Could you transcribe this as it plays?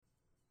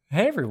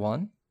Hey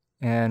everyone,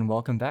 and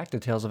welcome back to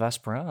Tales of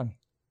Esperan.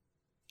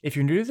 If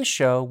you're new to the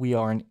show, we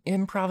are an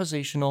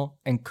improvisational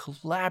and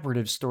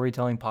collaborative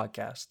storytelling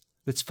podcast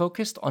that's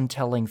focused on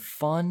telling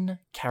fun,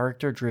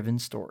 character-driven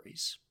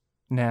stories.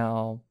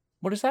 Now,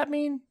 what does that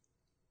mean?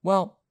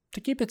 Well, to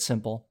keep it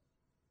simple,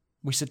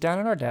 we sit down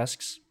at our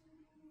desks,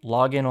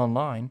 log in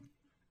online,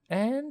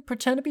 and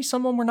pretend to be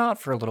someone we're not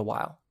for a little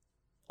while,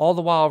 all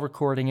the while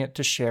recording it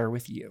to share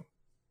with you.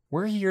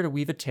 We're here to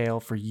weave a tale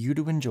for you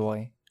to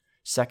enjoy,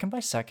 second by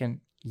second,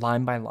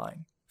 line by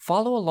line.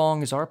 Follow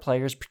along as our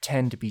players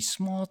pretend to be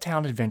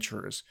small-town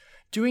adventurers,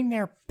 doing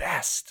their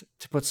best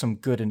to put some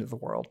good into the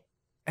world.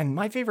 And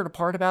my favorite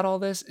part about all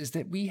this is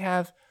that we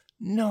have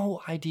no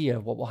idea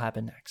what will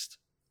happen next.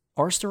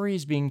 Our story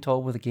is being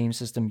told with a game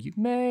system you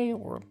may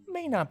or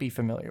may not be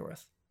familiar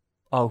with.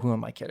 Oh, who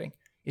am I kidding?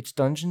 It's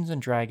Dungeons &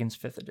 Dragons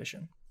 5th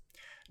edition.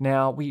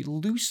 Now, we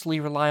loosely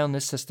rely on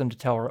this system to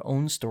tell our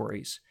own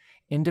stories,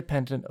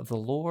 independent of the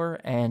lore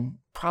and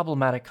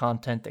problematic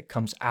content that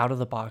comes out of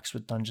the box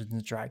with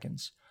Dungeons &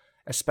 Dragons,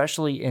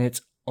 especially in its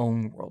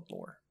own world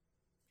lore.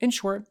 In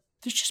short,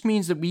 this just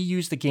means that we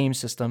use the game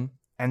system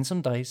and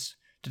some dice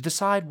to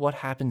decide what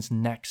happens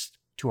next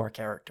to our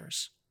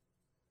characters,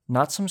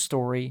 not some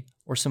story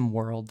or some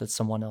world that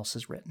someone else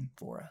has written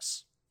for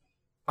us.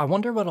 I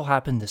wonder what'll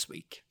happen this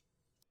week.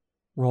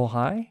 Roll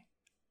high?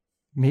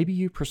 Maybe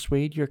you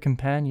persuade your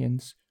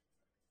companions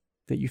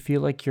that you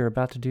feel like you're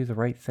about to do the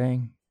right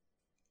thing.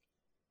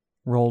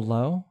 Roll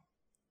low?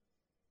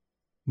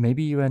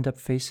 Maybe you end up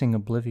facing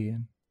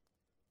oblivion.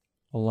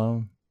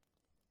 Alone.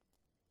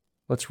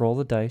 Let's roll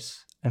the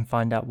dice and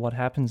find out what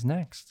happens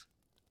next.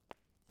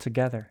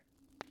 Together.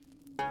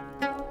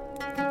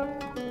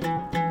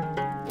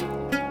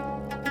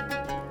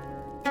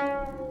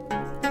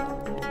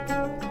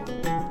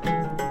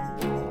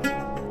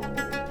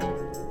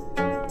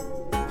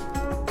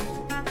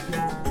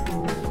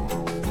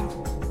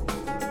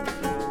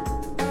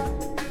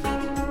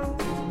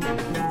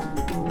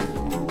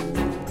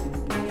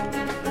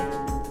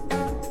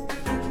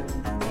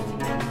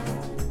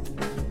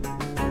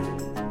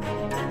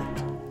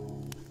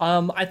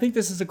 I think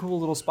this is a cool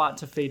little spot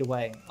to fade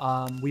away.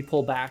 We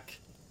pull back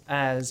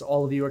as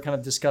all of you are kind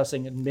of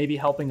discussing and maybe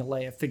helping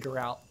Alea figure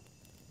out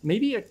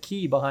maybe a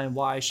key behind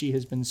why she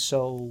has been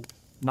so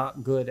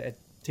not good at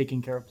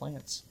taking care of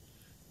plants.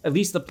 At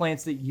least the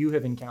plants that you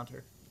have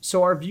encountered.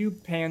 So our view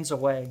pans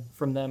away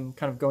from them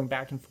kind of going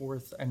back and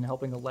forth and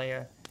helping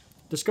Alea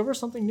discover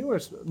something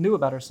new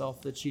about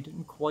herself that she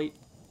didn't quite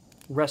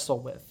wrestle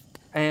with.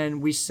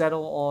 And we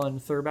settle on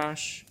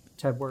Thurbash,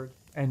 Tedward,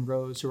 and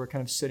Rose, who are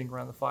kind of sitting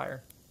around the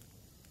fire.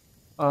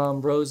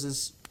 Rose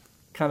is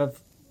kind of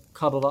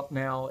cuddled up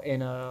now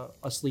in a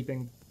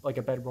sleeping, like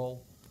a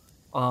bedroll.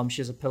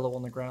 She has a pillow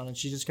on the ground, and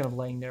she's just kind of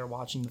laying there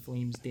watching the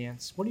flames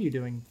dance. What are you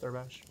doing,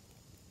 Thurbash?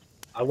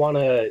 I want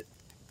to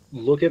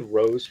look at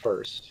Rose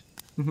first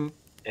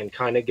and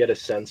kind of get a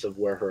sense of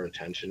where her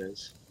attention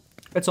is.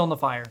 It's on the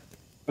fire.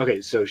 Okay,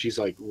 so she's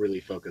like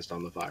really focused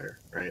on the fire,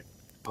 right?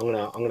 I'm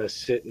gonna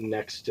sit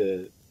next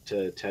to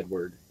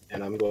Tedward,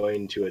 and I'm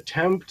going to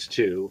attempt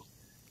to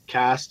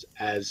cast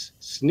as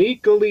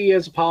sneakily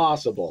as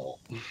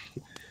possible,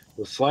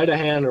 with sleight of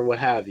hand or what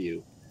have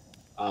you,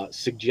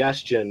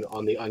 suggestion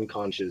on the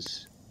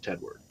unconscious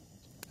Tedward.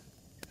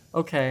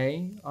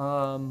 Okay.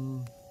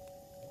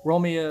 Roll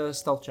me a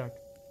stealth check.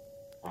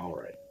 All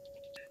right.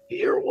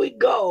 Here we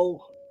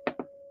go.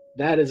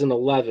 That is an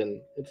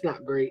 11. It's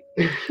not great.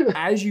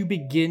 As you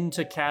begin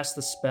to cast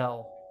the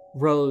spell,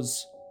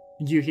 Rose,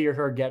 you hear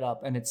her get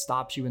up, and it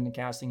stops you in the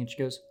casting, and she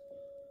goes,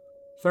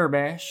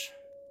 Thurbash,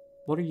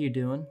 what are you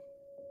doing?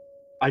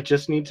 I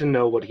just need to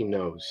know what he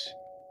knows.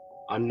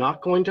 I'm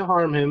not going to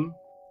harm him.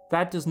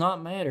 That does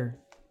not matter.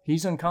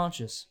 He's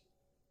unconscious.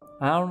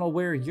 I don't know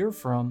where you're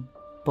from,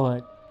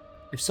 but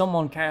if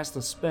someone casts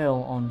a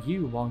spell on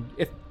you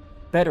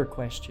better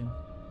question.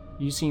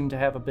 You seem to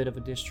have a bit of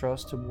a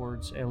distrust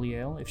towards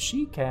Eliel. If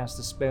she cast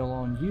a spell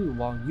on you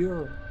while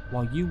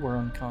you were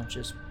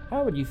unconscious,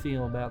 how would you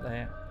feel about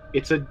that?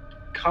 It's a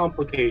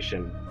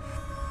complication.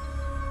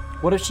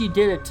 What if she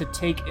did it to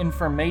take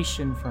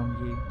information from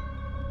you?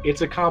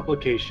 It's a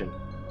complication.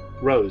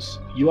 Rose,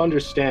 you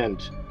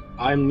understand.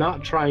 I'm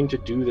not trying to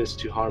do this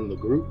to harm the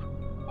group.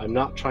 I'm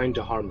not trying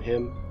to harm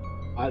him.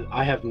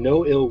 I have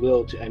no ill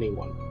will to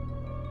anyone.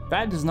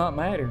 That does not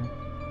matter.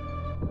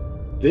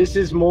 This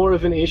is more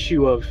of an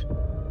issue of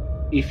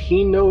if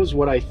he knows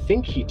what I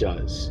think he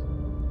does,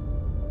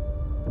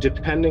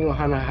 depending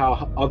on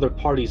how other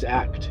parties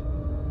act,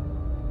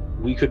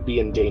 we could be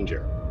in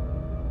danger.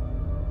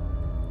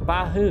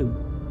 By who?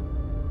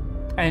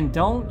 And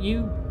don't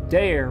you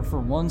dare for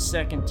 1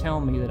 second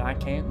tell me that I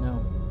can't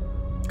know.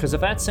 Because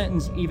if that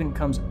sentence even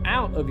comes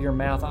out of your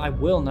mouth, I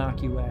will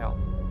knock you out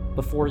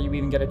before you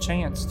even get a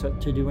chance to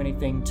do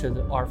anything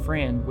to our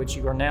friend, which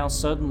you are now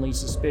suddenly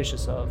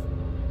suspicious of,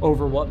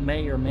 over what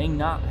may or may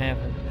not have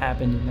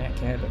happened in that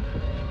cabin.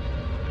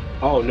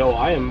 Oh no,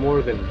 I am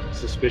more than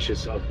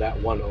suspicious of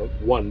that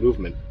one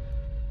movement.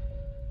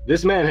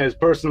 This man has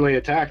personally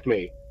attacked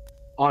me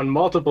on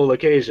multiple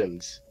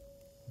occasions,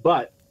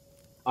 but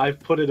I've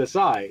put it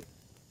aside,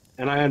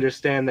 and I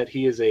understand that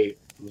he is a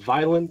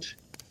violent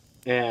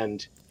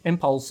and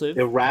Impulsive.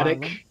 erratic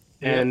violent.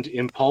 and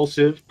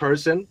impulsive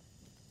person.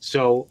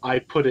 So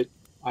I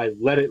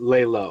let it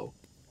lay low.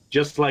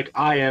 Just like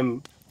I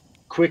am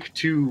quick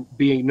to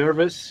being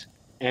nervous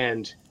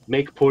and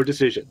make poor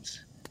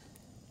decisions.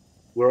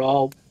 We're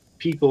all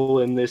people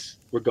in this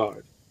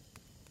regard.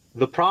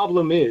 The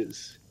problem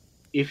is,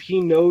 if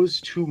he knows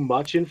too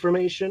much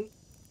information,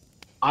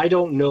 I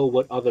don't know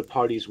what other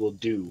parties will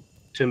do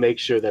to make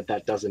sure that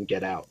that doesn't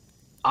get out.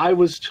 I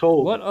was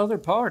told. What other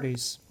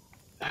parties?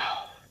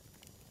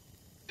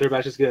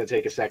 Thurbash is going to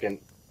take a second.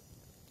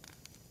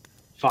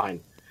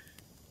 Fine.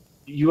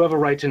 You have a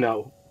right to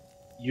know.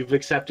 You've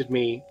accepted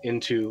me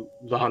into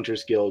the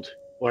Hunters Guild,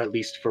 or at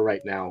least for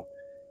right now,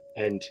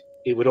 and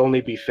it would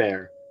only be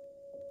fair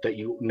that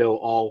you know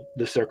all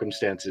the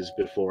circumstances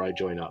before I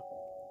join up.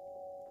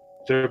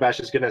 Thurbash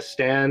is going to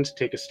stand,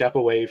 take a step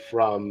away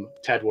from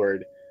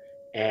Tedward,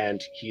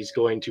 and he's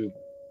going to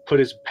put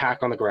his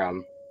pack on the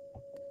ground,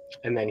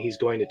 and then he's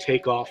going to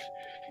take off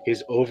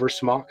his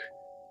oversmock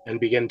and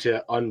begin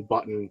to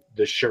unbutton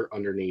the shirt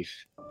underneath.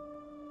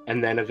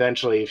 And then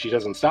eventually, if she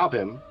doesn't stop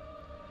him,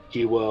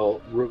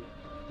 he'll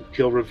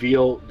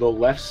reveal the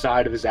left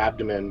side of his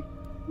abdomen,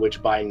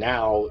 which by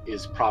now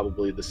is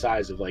probably the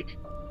size of like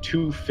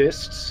 2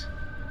 fists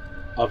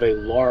of a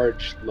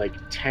large, like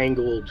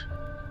tangled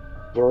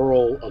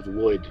burl of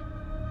wood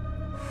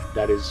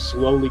that is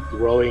slowly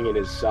growing in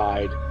his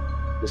side.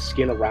 The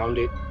skin around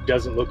it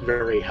doesn't look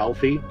very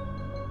healthy.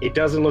 It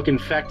doesn't look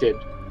infected,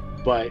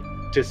 but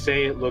to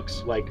say it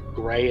looks like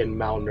gray and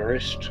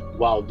malnourished,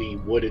 while the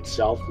wood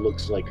itself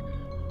looks like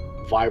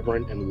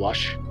vibrant and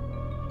lush.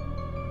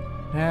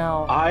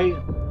 Now,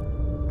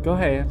 go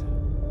ahead.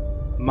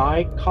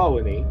 My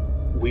colony,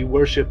 we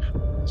worship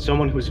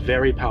someone who's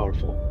very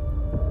powerful,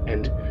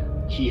 and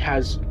he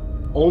has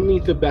only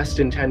the best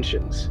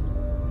intentions,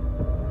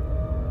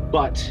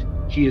 but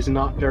he is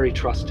not very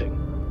trusting.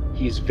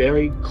 He's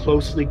very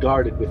closely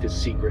guarded with his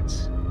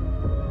secrets.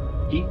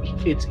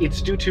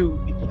 It's due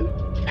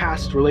to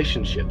past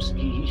relationships.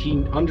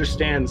 He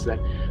understands that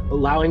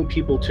allowing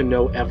people to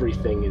know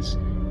everything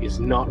is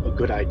not a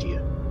good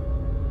idea.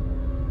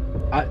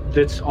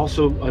 That's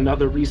also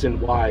another reason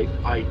why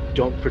I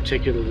don't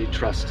particularly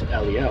trust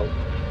Eliel.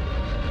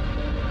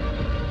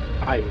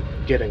 I'm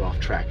getting off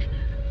track.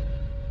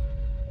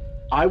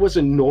 I was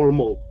a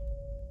normal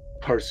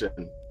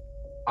person.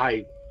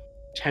 I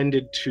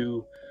tended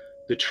to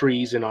the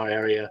trees in our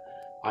area.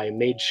 I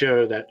made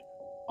sure that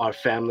our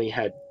family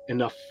had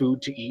enough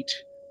food to eat.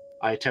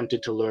 I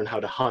attempted to learn how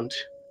to hunt.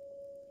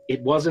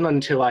 It wasn't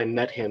until I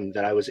met him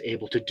that I was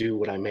able to do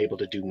what I'm able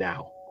to do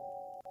now.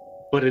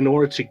 But in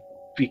order to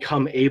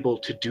become able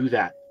to do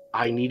that,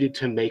 I needed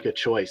to make a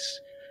choice.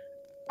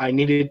 I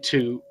needed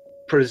to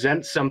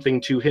present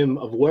something to him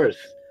of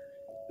worth.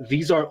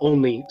 These are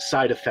only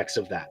side effects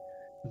of that.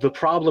 The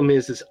problem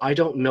is I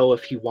don't know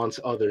if he wants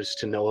others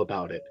to know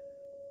about it.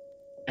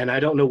 And I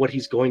don't know what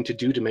he's going to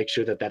do to make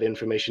sure that that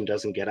information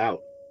doesn't get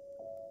out.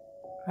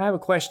 I have a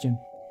question.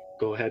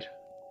 Go ahead.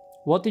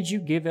 What did you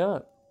give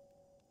up?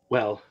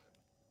 Well,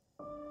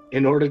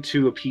 in order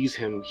to appease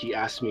him, he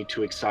asked me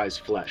to excise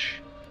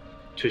flesh.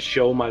 To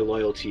show my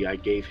loyalty, I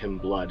gave him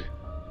blood,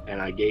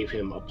 and I gave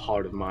him a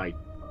part of my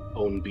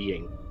own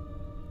being.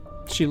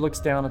 She looks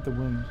down at the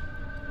wound.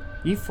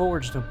 You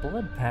forged a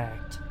blood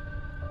pact.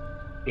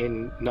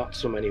 In not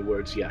so many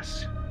words,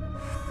 yes.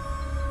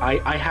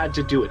 I had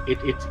to do it.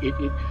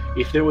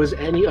 If there was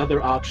any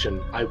other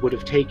option, I would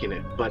have taken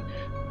it, but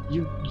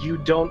you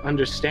don't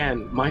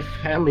understand. My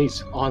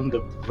family's on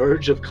the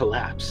verge of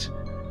collapse.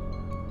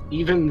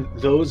 Even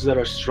those that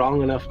are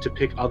strong enough to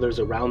pick others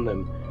around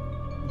them,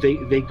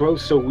 they grow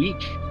so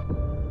weak.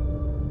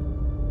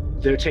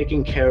 They're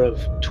taking care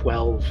of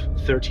 12,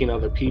 13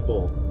 other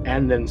people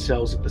and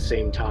themselves at the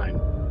same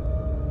time.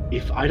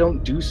 If I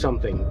don't do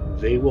something,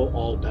 they will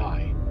all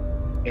die.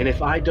 And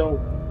if I don't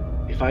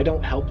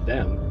help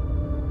them,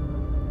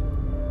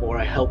 or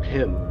I help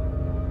him,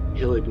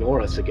 he'll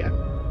ignore us again.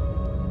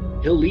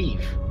 He'll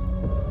leave.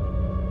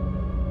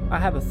 I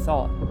have a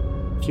thought,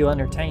 if you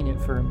entertain it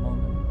for a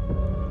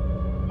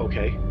moment.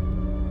 Okay.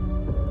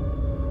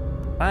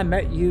 I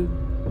met you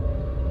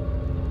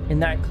in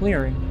that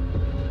clearing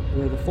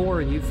where the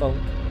 4 of you folk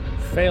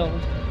felled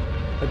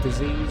a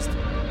diseased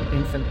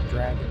infant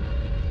dragon.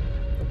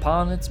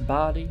 Upon its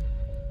body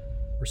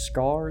were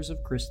scars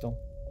of crystal,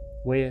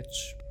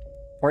 which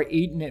were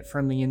eating it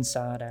from the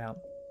inside out.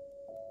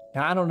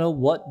 Now, I don't know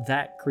what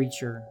that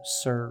creature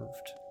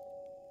served,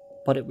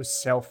 but it was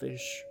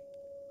selfish,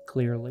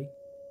 clearly.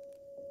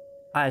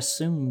 I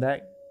assume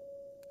that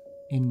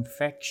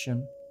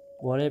infection,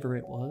 whatever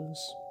it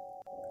was,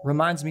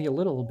 reminds me a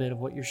little bit of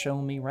what you're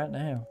showing me right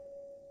now.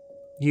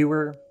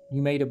 You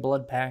made a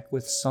blood pact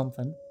with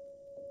something,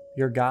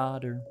 your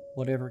god or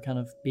whatever kind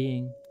of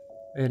being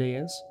it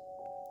is.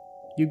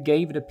 You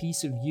gave it a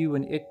piece of you,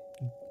 and it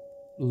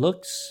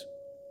looks,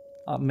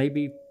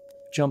 maybe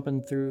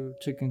jumping through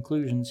to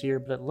conclusions here,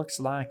 but it looks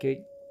like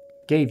it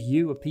gave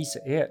you a piece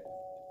of it.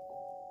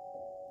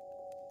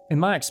 In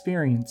my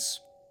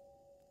experience,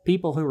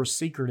 people who are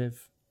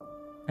secretive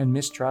and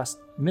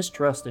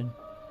mistrusted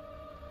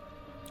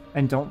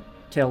and don't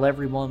tell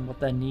everyone what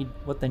they need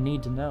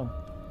to know,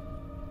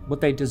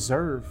 what they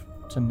deserve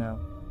to know,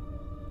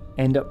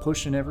 end up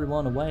pushing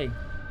everyone away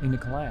into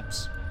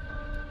collapse.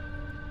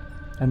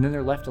 And then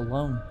they're left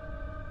alone.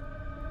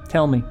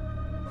 Tell me,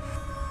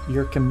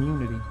 your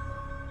community,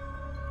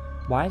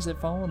 why is it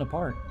falling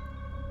apart?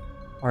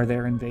 Are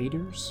there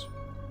invaders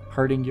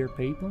hurting your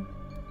people?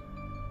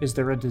 Is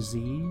there a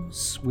disease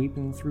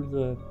sweeping through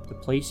the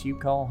place you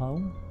call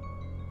home?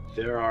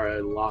 There are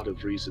a lot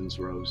of reasons,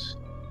 Rose.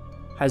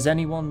 Has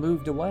anyone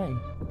moved away?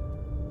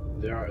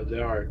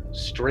 There are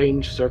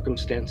strange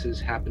circumstances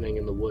happening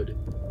in the wood,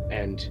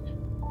 and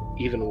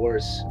even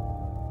worse,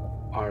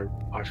 our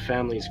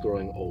family's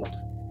growing old.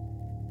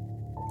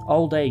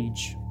 Old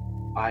age.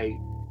 I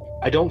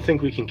don't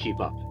think we can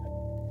keep up.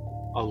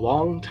 A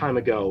long time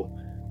ago,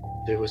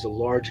 there was a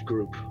large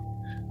group.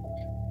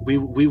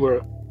 We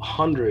were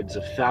hundreds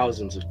of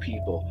thousands of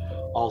people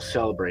all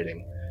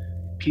celebrating.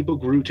 People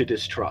grew to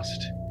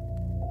distrust,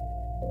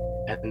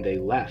 and they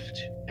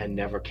left and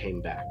never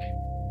came back.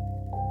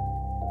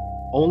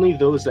 Only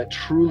those that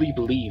truly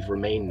believe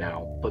remain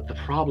now, but the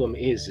problem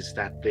is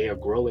that they are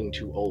growing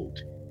too old.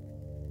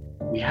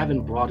 We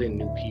haven't brought in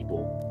new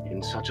people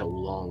in such a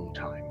long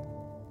time.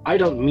 I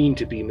don't mean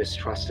to be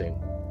mistrusting.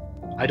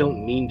 I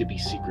don't mean to be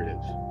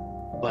secretive,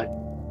 but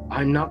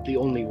I'm not the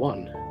only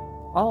one.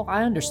 Oh,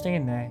 I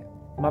understand that.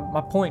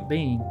 My point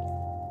being,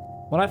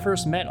 when I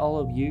first met all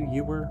of you,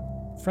 you were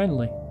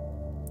friendly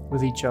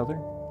with each other,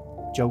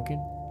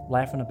 joking,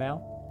 laughing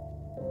about.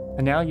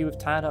 And now you have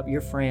tied up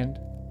your friend,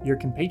 your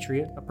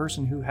compatriot, a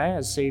person who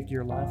has saved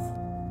your life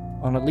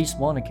on at least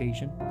one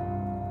occasion,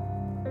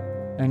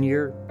 and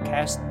you're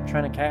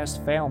trying to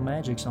cast foul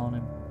magics on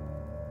him.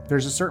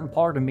 There's a certain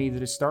part of me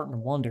that is starting to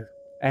wonder,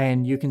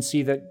 and you can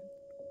see that.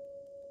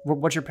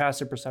 What's your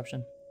passive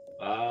perception?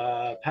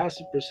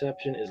 Passive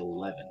perception is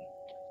 11.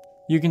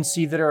 You can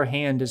see that her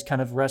hand is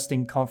kind of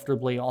resting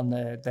comfortably on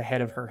the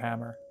head of her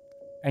hammer,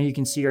 and you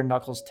can see her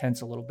knuckles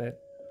tense a little bit.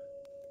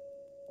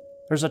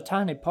 There's a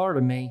tiny part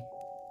of me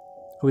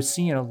who is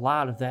seeing a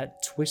lot of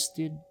that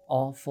twisted,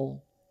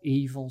 awful,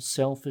 evil,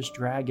 selfish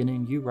dragon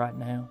in you right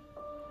now.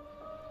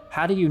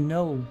 How do you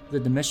know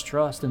that the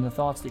mistrust and the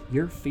thoughts that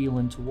you're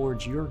feeling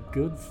towards your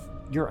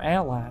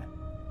ally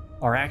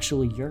are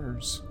actually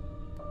yours?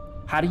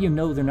 How do you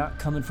know they're not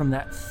coming from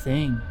that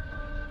thing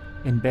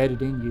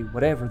embedded in you,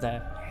 whatever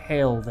the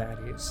hell that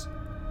is?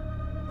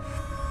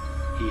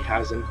 He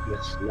hasn't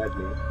misled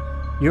me.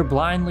 You're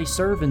blindly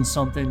serving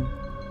something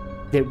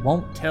that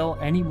won't tell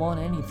anyone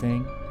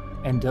anything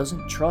and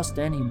doesn't trust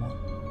anyone.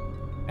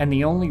 And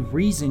the only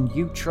reason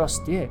you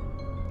trust it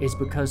is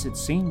because it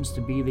seems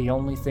to be the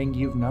only thing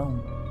you've known.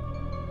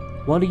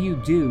 What do you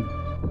do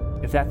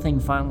if that thing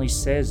finally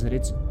says that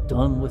it's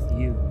done with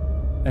you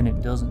and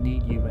it doesn't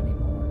need you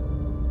anymore?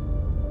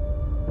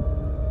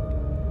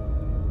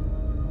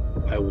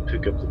 I will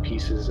pick up the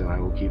pieces and I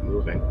will keep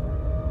moving.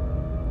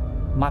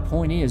 My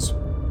point is,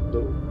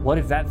 what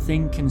if that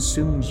thing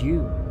consumes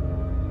you?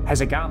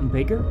 Has it gotten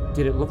bigger?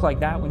 Did it look like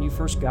that when you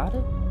first got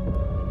it?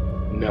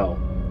 No.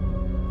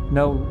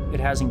 No, it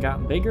hasn't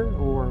gotten bigger,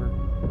 or?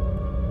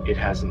 It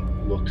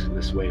hasn't looked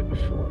this way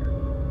before.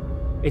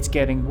 It's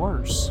getting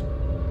worse.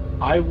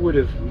 I would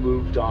have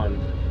moved on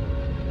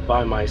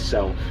by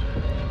myself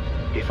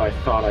if I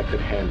thought I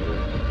could handle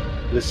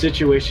it. The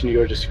situation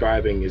you're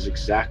describing is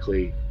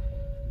exactly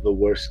the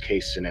worst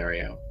case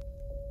scenario.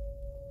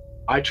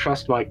 I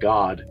trust my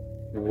God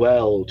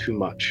well too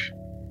much,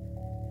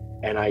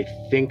 and I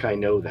think I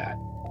know that.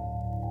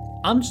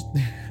 I'm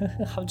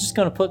just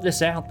gonna put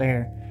this out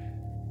there.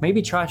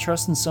 Maybe try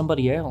trusting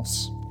somebody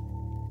else.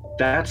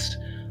 That's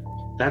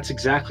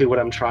exactly what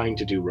I'm trying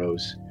to do,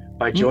 Rose.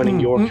 By joining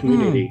your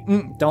community.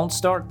 Don't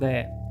start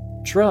that.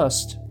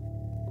 Trust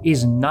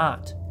is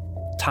not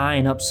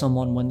tying up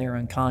someone when they're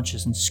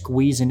unconscious and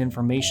squeezing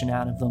information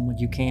out of them when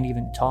you can't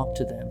even talk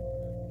to them.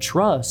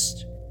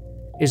 Trust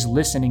is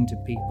listening to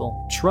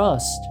people.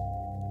 Trust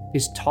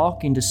is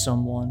talking to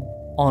someone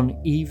on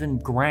even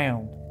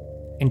ground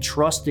and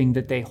trusting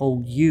that they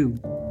hold you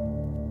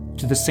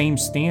to the same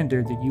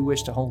standard that you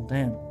wish to hold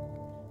them.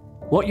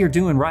 What you're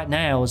doing right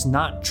now is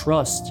not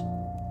trust,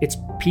 it's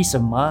peace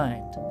of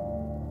mind.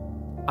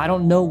 I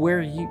don't know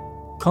where you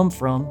come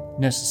from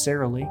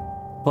necessarily,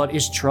 but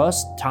is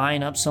trust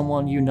tying up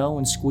someone you know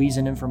and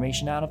squeezing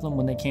information out of them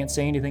when they can't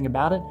say anything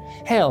about it?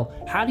 Hell,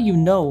 how do you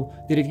know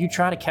that if you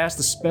try to cast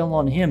a spell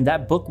on him,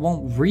 that book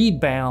won't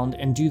rebound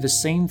and do the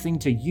same thing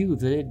to you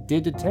that it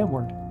did to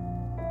Tedward?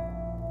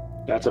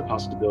 That's a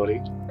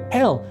possibility.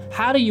 Hell,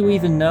 how do you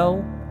even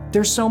know?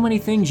 There's so many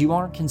things you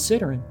aren't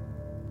considering.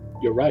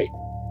 You're right.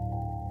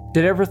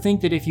 Did ever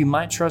think that if you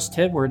might trust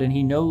Tedward and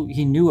he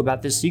knew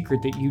about this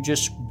secret that you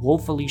just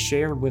woefully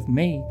shared with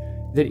me,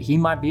 that he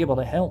might be able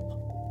to help?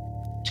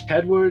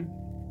 Tedward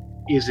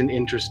is an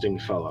interesting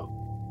fellow.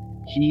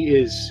 He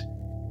is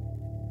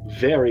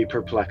very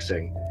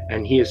perplexing,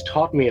 and he has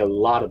taught me a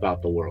lot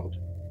about the world.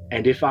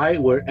 And if I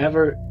were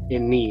ever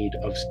in need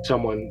of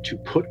someone to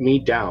put me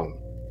down,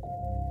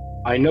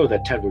 I know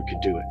that Tedward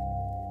could do it.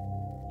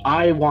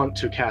 I want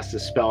to cast a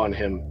spell on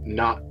him,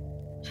 not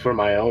for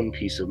my own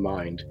peace of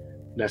mind,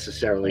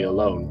 necessarily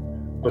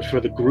alone, but for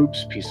the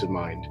group's peace of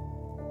mind.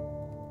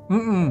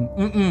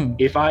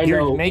 If I You're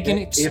know, making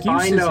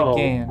excuses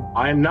again.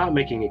 I am not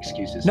making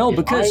excuses. No, if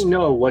because I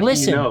know what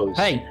listen, he knows.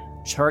 hey,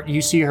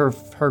 you see her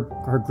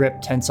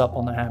grip tense up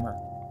on the hammer.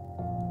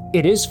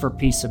 It is for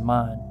peace of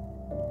mind,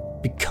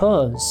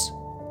 because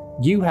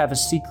you have a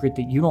secret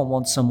that you don't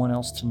want someone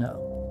else to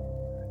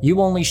know. You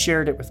only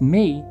shared it with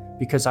me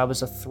because I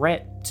was a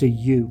threat to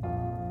you.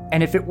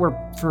 And if it were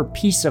for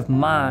peace of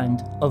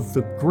mind of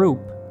the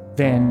group,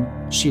 then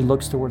she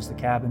looks towards the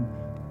cabin.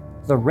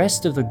 The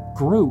rest of the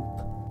group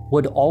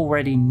would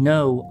already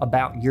know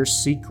about your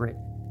secret.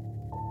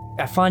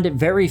 I find it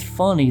very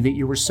funny that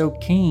you were so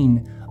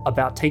keen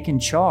about taking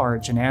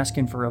charge and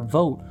asking for a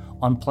vote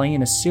on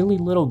playing a silly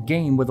little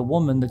game with a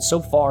woman that so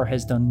far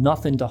has done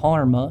nothing to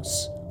harm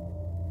us.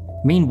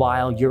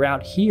 Meanwhile, you're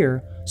out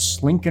here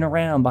slinking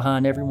around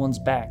behind everyone's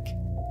back,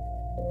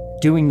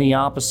 doing the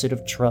opposite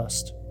of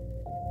trust.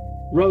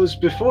 Rose,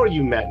 before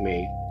you met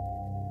any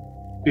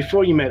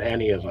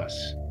of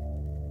us,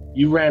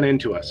 you ran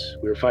into us.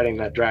 We were fighting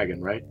that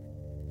dragon, right?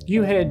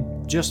 You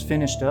had just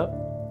finished up.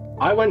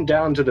 I went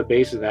down to the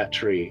base of that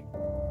tree,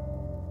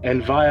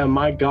 and via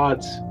my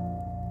god's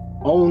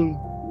own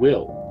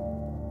will,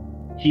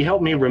 he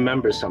helped me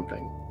remember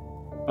something.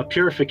 A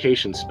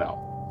purification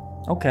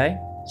spell. Okay.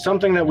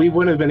 Something that we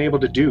wouldn't have been able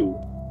to do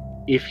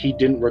if he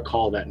didn't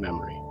recall that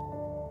memory.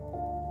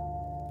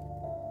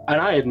 And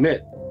I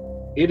admit,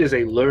 it is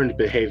a learned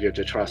behavior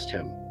to trust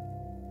him.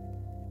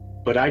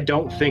 But I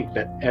don't think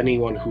that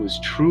anyone who is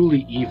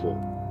truly evil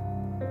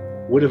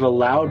would have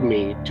allowed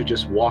me to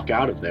just walk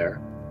out of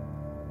there.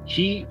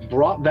 He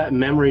brought that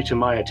memory to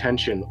my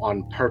attention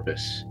on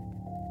purpose.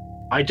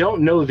 I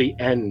don't know the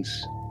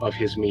ends of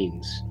his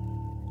means.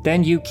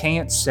 Then you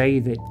can't say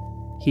that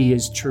he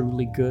is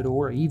truly good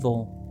or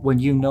evil when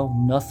you know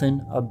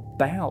nothing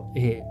about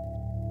it.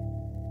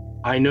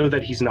 I know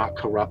that he's not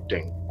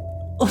corrupting.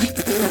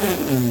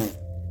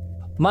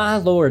 My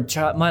lord's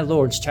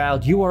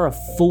child, you are a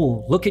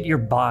fool. Look at your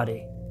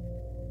body.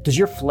 Does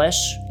your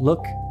flesh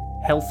look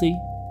healthy?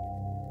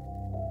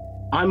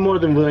 I'm more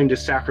than willing to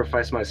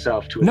sacrifice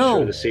myself to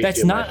ensure the safety of my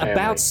family. No, that's not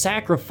about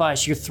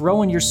sacrifice.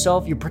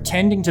 You're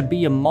pretending to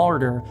be a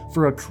martyr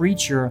for a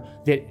creature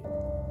that,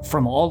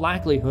 from all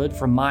likelihood,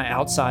 from my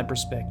outside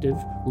perspective,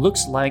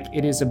 looks like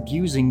it is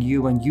abusing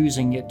you and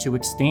using it to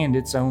extend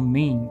its own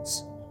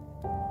means.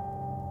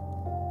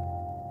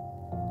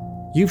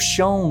 You've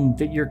shown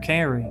that you're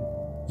caring.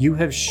 You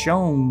have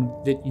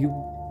shown that you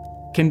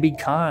can be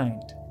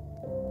kind.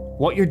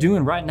 What you're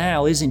doing right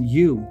now isn't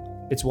you.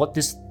 It's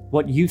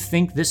what you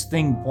think this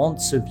thing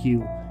wants of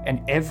you.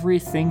 And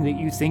everything that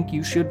you think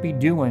you should be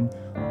doing,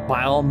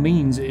 by all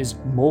means, is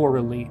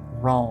morally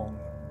wrong.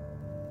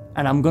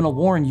 And I'm gonna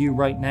warn you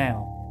right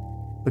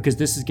now, because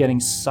this is getting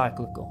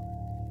cyclical.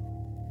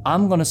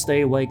 I'm gonna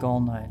stay awake all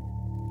night.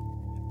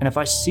 And if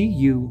I see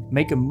you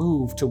make a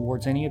move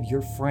towards any of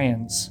your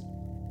friends,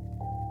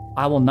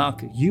 I will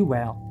knock you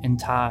out and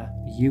tie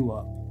you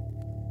up.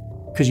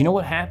 Because you know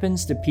what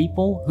happens to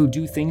people who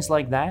do things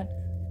like that?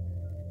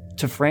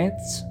 To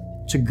friends?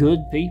 To good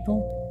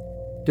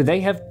people? Do they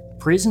have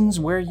prisons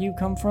where you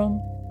come from?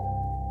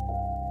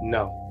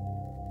 No.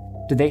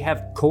 Do they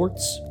have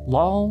courts,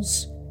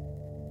 laws?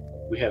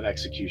 We have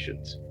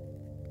executions.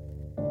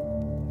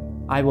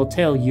 I will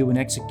tell you, an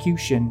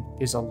execution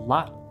is a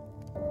lot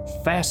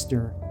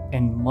faster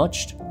and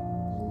much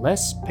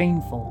less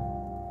painful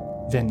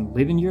than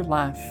living your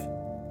life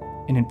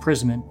in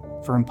imprisonment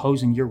for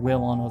imposing your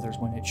will on others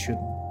when it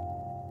shouldn't.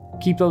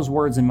 Keep those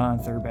words in mind,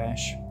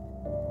 Thurbash.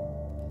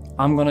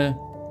 I'm gonna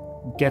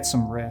get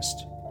some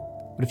rest,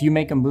 but if you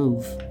make a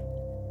move,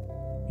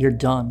 you're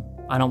done.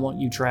 I don't want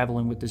you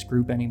traveling with this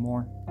group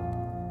anymore.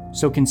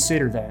 So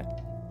consider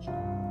that.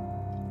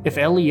 If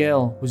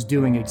Eliel was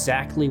doing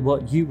exactly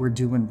what you were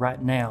doing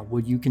right now,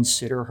 would you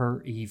consider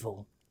her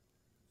evil?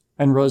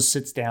 And Rose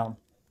sits down,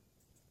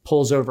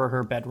 pulls over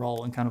her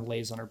bedroll, and kind of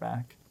lays on her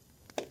back.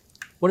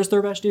 What does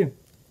Thurbash do?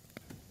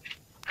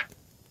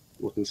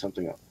 Looking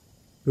something up.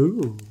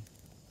 Ooh.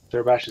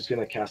 Thurbash is going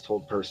to cast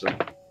Hold Person.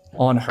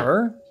 On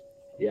her?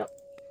 Yep.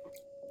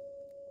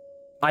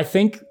 I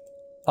think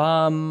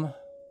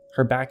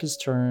her back is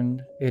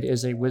turned. It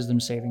is a wisdom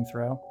saving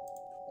throw.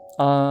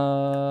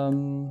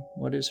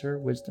 What is her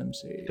wisdom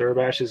save?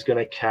 Thurbash is going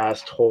to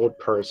cast Hold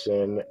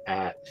Person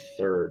at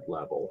 3rd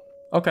level.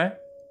 Okay.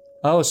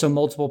 Oh, so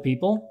multiple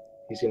people?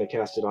 He's going to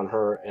cast it on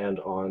her and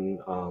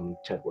on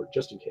Tedward,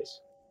 just in case.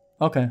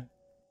 Okay.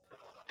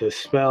 The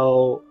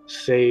spell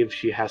save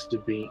she has to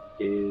beat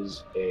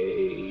is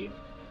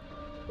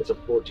it's a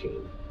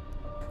 14.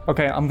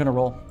 Okay, I'm gonna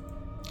roll.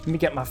 Let me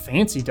get my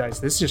fancy dice.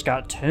 This just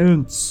got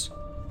tense.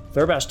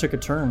 Thurbash took a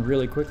turn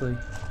really quickly.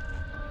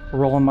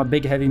 Rolling my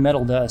big heavy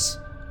metal dice.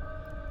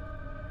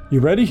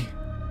 You ready?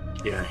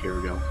 Yeah, here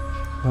we go.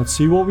 Let's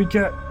see what we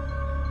get.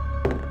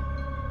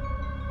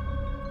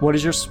 What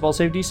is your spell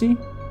save DC?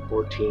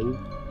 14.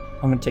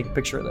 I'm going to take a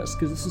picture of this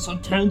because this is a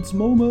tense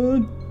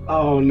moment.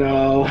 Oh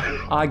no.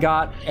 I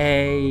got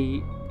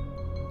a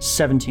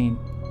 17.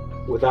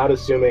 Without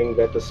assuming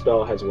that the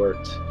spell has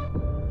worked,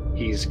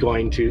 he's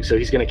going to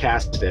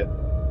cast it.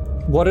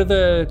 What are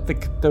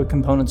the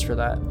components for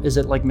that? Is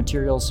it like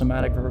material,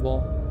 somatic,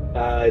 verbal?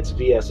 It's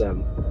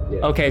VSM. Yeah.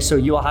 Okay, so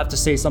you will have to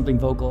say something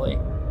vocally.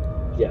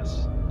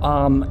 Yes.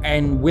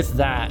 And with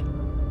that,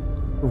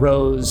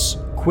 Rose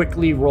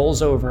quickly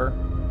rolls over.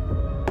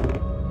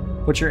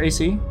 What's your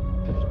AC?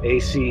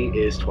 AC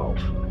is 12.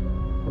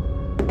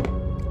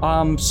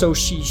 So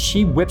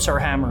she whips her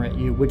hammer at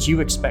you, which you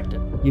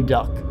expected. You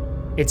duck.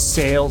 It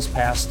sails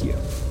past you.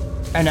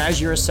 And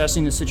as you're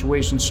assessing the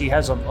situation, she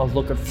has a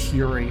look of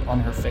fury on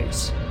her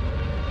face.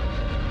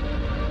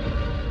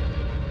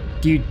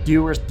 Do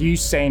you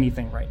say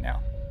anything right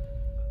now?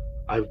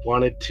 I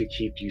wanted to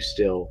keep you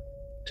still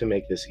to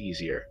make this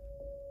easier,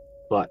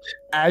 but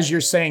as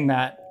you're saying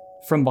that,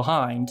 from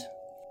behind,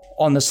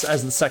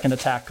 as the second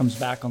attack comes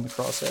back on the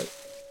cross hit,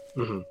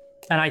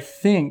 and I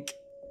think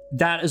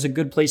that is a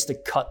good place to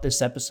cut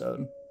this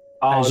episode.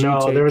 Oh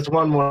no, there was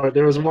one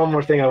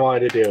more thing I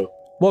wanted to do.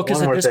 Well,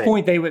 because at this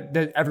point,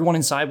 everyone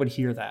inside would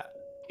hear that.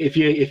 If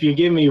you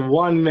give me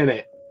 1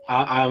 minute,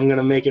 I'm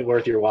gonna make it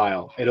worth your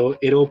while.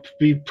 It'll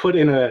be put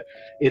in a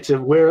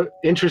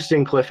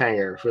interesting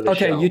cliffhanger for the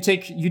show. Okay,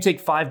 you take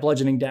 5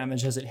 bludgeoning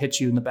damage as it hits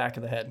you in the back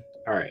of the head.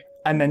 All right.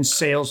 And then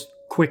sails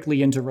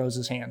quickly into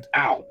Rose's hand.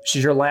 Ow.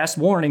 She's your last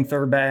warning,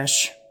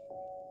 Thurbash.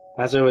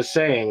 As I was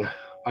saying,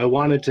 I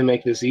wanted to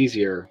make this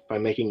easier by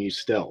making you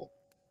still,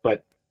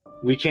 but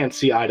we can't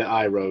see eye to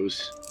eye,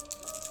 Rose.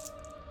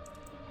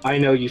 I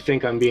know you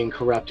think I'm being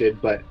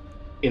corrupted, but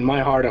in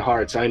my heart of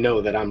hearts, I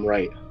know that I'm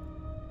right.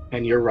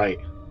 And you're right.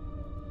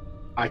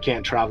 I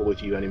can't travel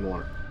with you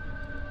anymore.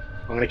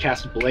 I'm gonna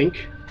cast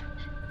Blink.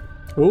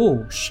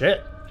 Oh,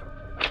 shit.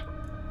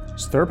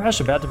 Is Thurbash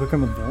about to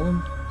become a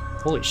villain?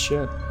 Holy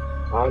shit.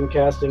 I'm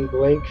casting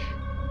Blink,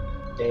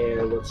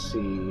 and let's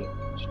see.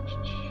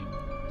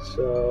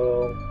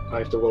 So, I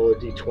have to roll a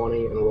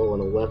d20 and roll an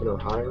 11 or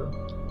higher.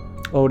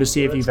 Oh, to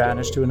see if you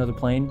vanish to another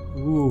plane?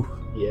 Ooh.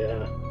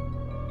 Yeah.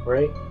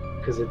 Right?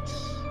 Because it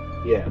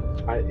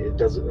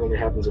only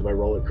happens if I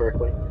roll it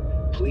correctly.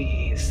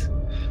 Please.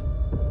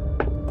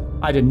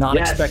 I did not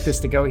expect this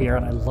to go here,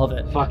 and I love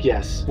it. Fuck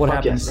yes. What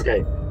happens? Yes.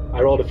 Okay,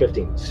 I rolled a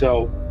 15.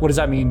 So. What does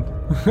that mean?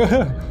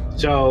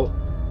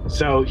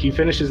 So he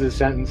finishes his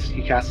sentence.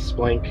 He casts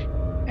Blink,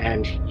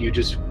 and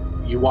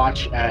you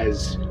watch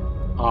as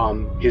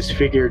his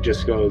figure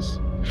just goes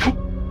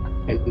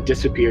and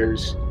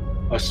disappears.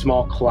 A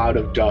small cloud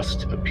of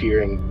dust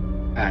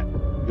appearing at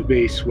the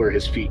base where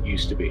his feet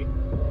used to be.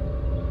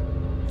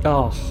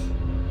 Oh.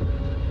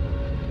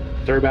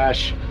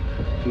 Thurbash,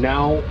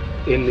 now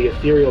in the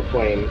ethereal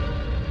plane,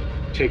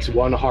 takes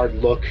one hard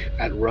look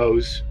at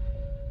Rose,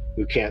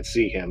 who can't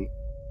see him,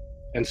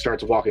 and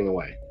starts walking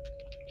away.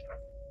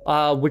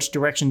 Which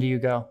direction do you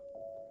go?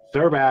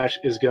 Thurbash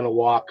is going to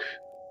walk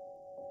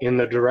in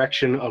the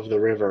direction of the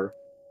river,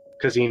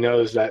 because he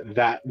knows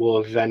that will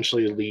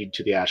eventually lead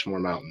to the Ashmore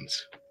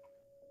Mountains.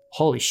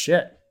 Holy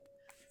shit.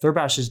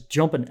 Thurbash is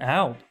jumping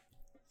out.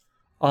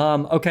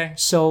 Okay,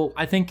 so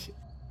I think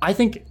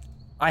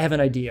I have an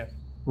idea.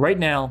 Right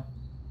now,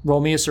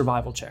 roll me a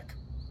survival check.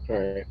 All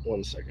right,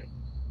 1 second.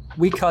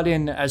 We cut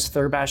in as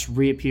Thurbash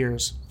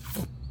reappears.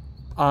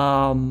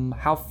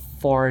 How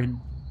far?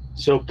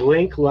 So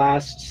Blink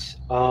lasts.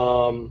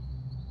 Oh,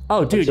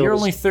 dude, you're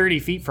only 30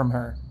 feet from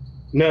her.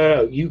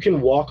 No. You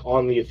can walk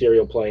on the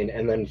ethereal plane,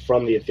 and then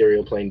from the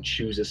ethereal plane,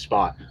 choose a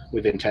spot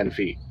within 10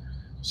 feet.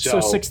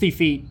 So 60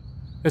 feet,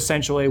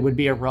 essentially, would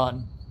be a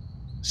run.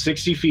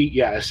 60 feet,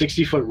 yeah, a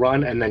 60-foot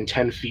run, and then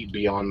 10 feet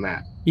beyond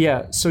that.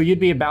 Yeah, so you'd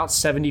be about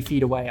 70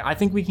 feet away. I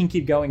think we can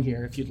keep going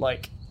here if you'd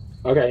like.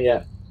 Okay,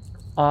 yeah.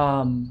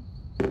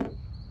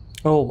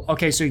 Oh,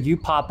 okay, so you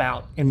pop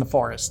out in the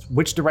forest.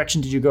 Which direction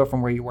did you go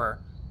from where you were?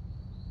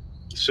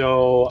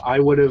 So I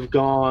would have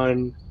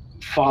gone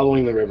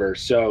following the river,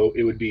 so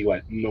it would be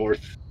what,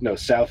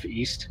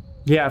 southeast?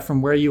 Yeah,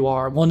 from where you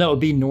are. Well, no, it would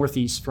be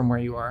northeast from where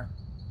you are.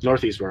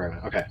 Northeast where I'm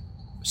at, okay.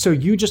 So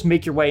you just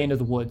make your way into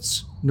the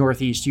woods,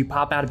 northeast. You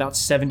pop out about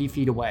 70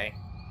 feet away.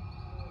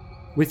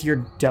 With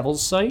your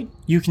devil's sight,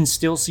 you can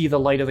still see the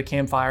light of the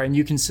campfire, and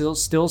you can still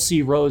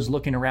see Rose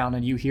looking around,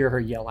 and you hear her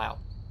yell out.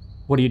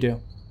 What do you do?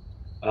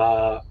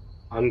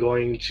 I'm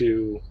going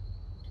to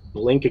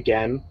blink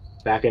again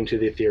back into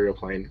the ethereal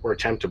plane, or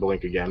attempt to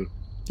blink again.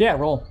 Yeah,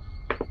 roll.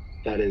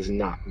 That is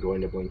not going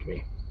to blink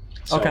me.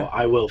 So okay.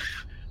 I will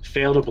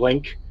fail to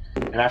blink,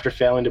 and after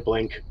failing to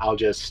blink, I'll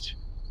just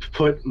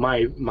put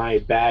my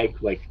bag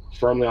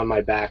firmly on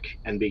my back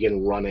and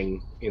begin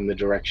running in the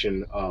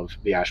direction of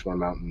the Ashmore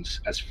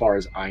Mountains, as far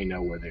as I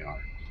know where they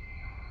are.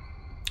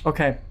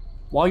 Okay.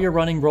 While you're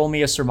running, roll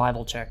me a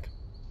survival check.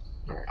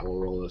 All right, I will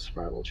roll a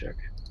survival check.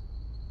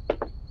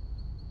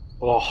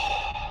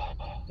 Oh,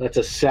 that's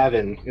a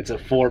 7. It's a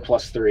 4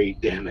 plus 3.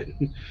 Damn it.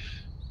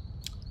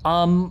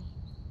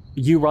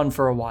 You run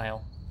for a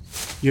while.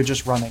 You're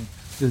just running.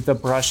 The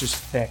brush is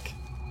thick.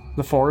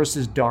 The forest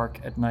is dark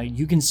at night.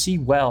 You can see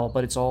well,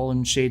 but it's all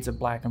in shades of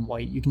black and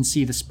white. You can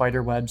see the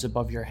spider webs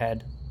above your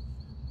head.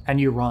 And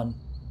you run.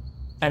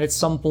 And at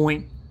some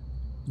point,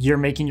 you're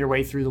making your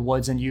way through the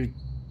woods and you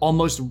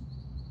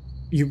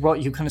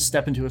kind of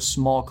step into a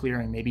small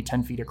clearing, maybe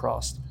 10 feet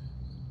across.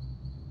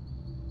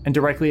 And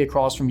directly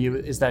across from you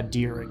is that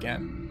deer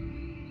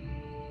again.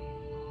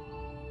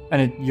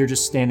 And you're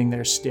just standing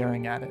there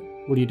staring at it.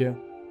 What do you do?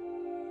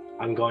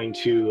 I'm going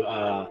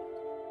to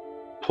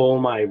pull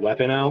my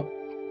weapon out,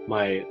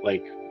 my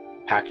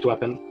packed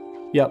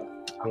weapon. Yep.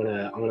 I'm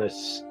gonna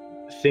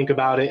think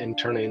about it and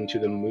turn it into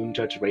the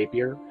Moontouch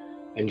rapier,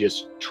 and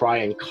just try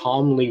and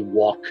calmly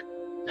walk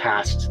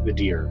past the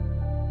deer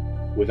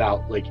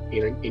without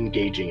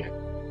engaging it,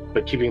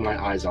 but keeping my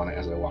eyes on it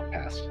as I walk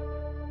past.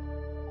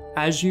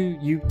 As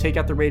you take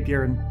out the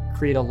rapier and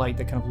create a light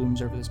that kind of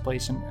looms over this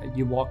place, and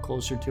you walk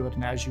closer to it,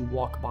 and as you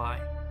walk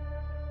by,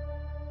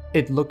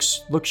 it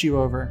looks you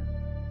over.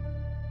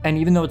 And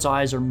even though its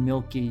eyes are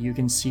milky, you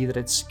can see that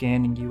it's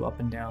scanning you up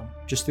and down,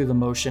 just through the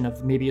motion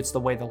of, maybe it's the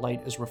way the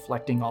light is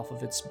reflecting off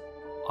of its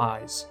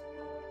eyes.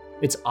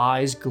 Its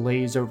eyes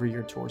glaze over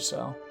your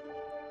torso,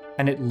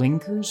 and it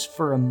lingers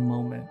for a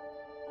moment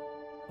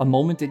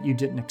that you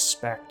didn't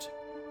expect.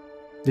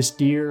 This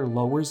deer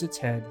lowers its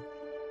head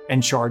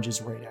and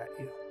charges right at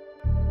you.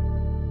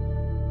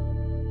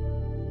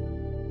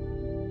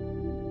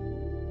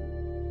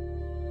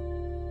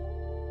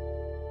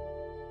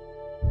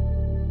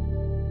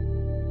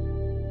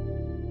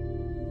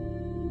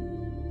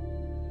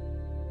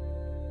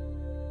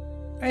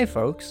 Hey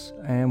folks,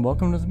 and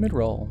welcome to the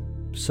mid-roll.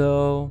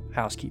 So,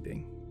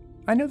 housekeeping.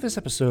 I know this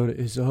episode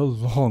is a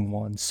long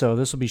one, so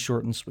this will be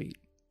short and sweet.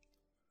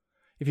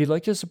 If you'd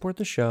like to support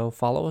the show,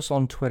 follow us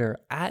on Twitter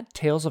at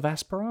Tales of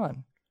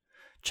Asperon.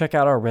 Check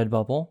out our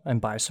Redbubble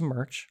and buy some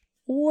merch,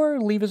 or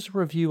leave us a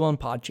review on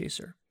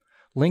Podchaser.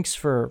 Links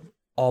for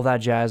all that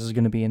jazz is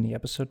going to be in the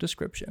episode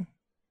description.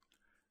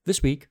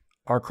 This week,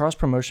 our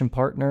cross-promotion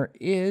partner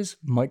is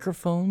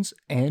Microphones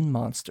and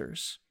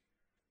Monsters.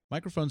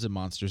 Microphones and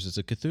Monsters is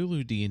a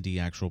Cthulhu D&D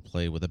actual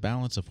play with a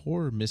balance of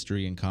horror,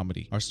 mystery, and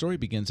comedy. Our story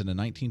begins in a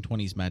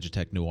 1920s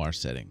Magitech noir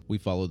setting. We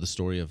follow the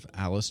story of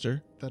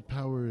Alistair. That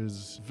power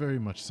is very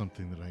much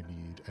something that I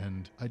need,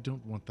 and I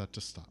don't want that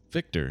to stop.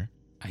 Victor.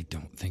 I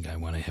don't think I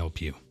want to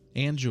help you.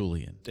 And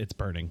Julian. It's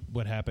burning.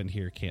 What happened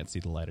here can't see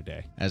the light of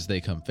day. As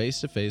they come face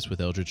to face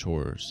with eldritch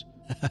horrors.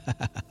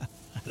 I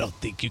don't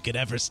think you could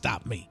ever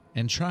stop me.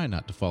 And try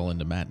not to fall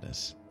into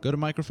madness. Go to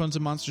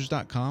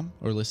microphonesandmonsters.com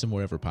or listen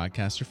wherever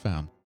podcasts are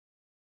found.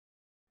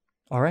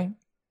 All right,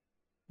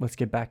 let's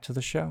get back to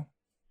the show.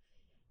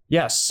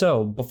 Yes,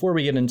 so before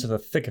we get into the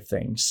thick of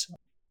things,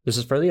 this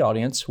is for the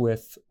audience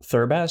with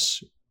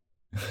Thurbash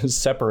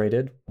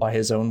separated by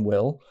his own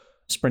will,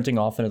 sprinting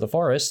off into the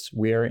forest.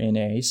 We're in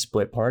a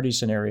split party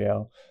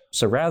scenario.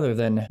 So rather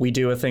than we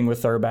do a thing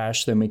with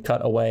Thurbash, then we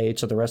cut away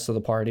to the rest of the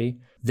party,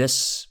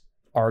 this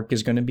arc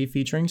is going to be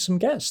featuring some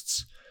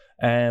guests,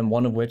 and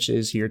one of which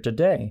is here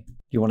today.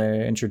 You want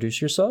to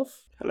introduce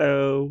yourself?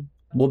 Hello.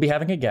 We'll be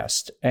having a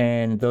guest,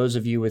 and those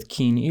of you with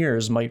keen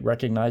ears might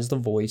recognize the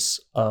voice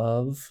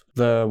of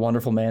the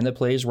wonderful man that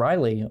plays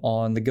Riley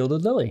on The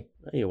Gilded Lily.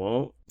 No, you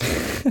won't.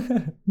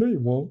 No, you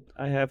won't.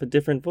 I have a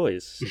different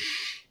voice.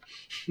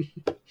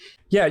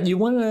 Yeah, you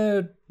want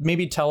to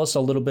maybe tell us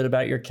a little bit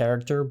about your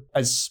character,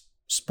 as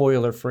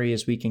spoiler-free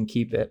as we can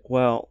keep it.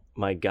 Well,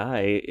 my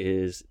guy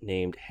is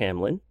named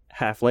Hamlin,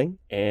 halfling,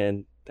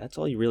 and that's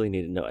all you really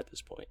need to know at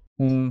this point.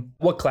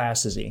 What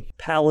class is he?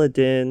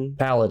 Paladin.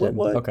 Paladin,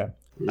 What? Okay.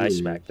 I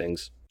smack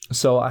things.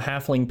 So a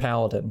halfling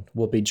paladin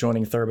will be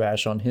joining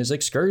Thurbash on his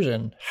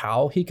excursion.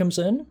 How he comes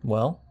in?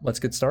 Well, let's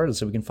get started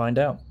so we can find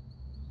out.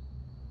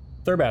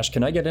 Thurbash,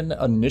 can I get an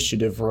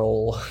initiative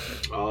roll?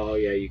 Oh,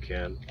 yeah, you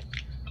can.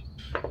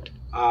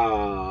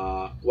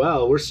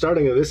 Well, we're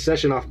starting this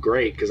session off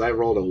great because I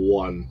rolled a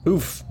 1.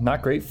 Oof,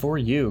 not great for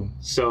you.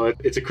 So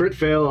it's a crit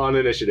fail on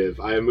initiative.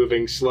 I am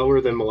moving slower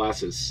than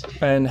molasses.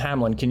 And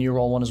Hamlin, can you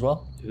roll one as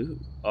well? Ooh.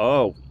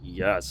 Oh,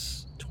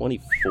 yes.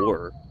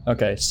 24.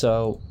 Okay,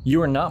 so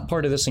you are not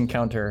part of this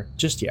encounter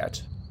just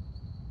yet.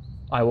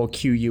 I will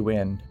cue you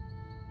in.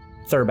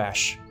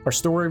 Thurbash, our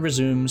story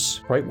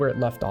resumes right where it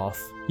left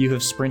off. You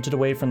have sprinted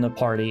away from the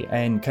party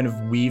and kind of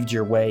weaved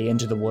your way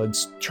into the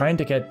woods, trying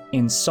to get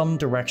in some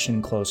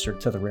direction closer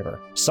to the river.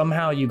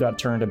 Somehow you got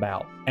turned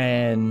about,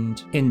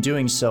 and in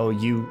doing so,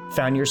 you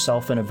found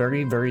yourself in a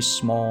very, very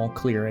small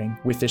clearing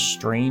with this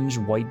strange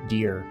white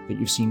deer that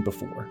you've seen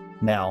before.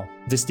 Now,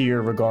 this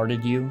deer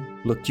regarded you,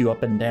 looked you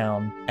up and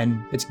down,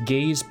 and its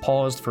gaze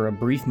paused for a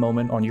brief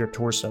moment on your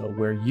torso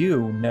where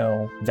you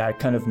know that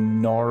kind of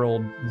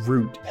gnarled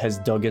root has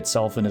dug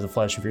itself into the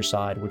flesh of your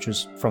side, which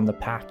is from the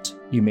pact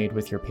you made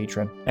with your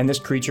patron. And this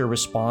creature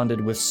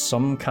responded with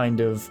some kind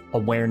of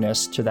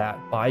awareness to that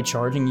by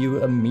charging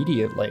you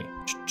immediately.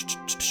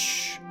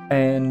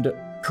 And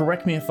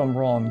correct me if I'm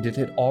wrong, did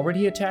it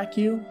already attack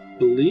you? I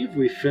believe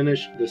we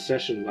finished the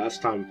session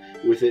last time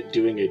with it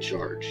doing a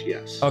charge,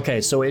 yes. Okay,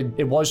 so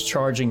it was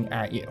charging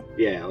at you.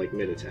 Yeah, like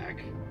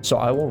mid-attack. So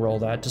I will roll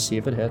that to see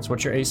if it hits.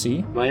 What's your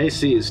AC? My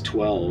AC is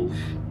 12.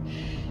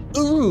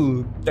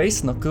 Ooh,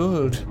 that's not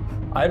good.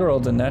 I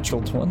rolled a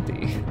natural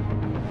 20.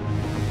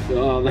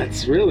 Oh,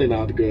 that's really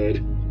not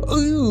good.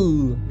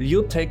 Ooh,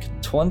 you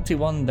take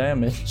 21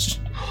 damage.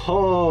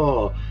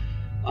 Oh,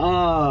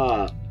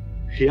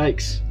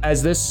 yikes.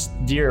 As this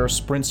deer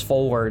sprints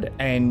forward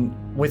and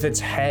with its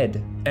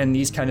head and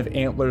these kind of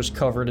antlers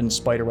covered in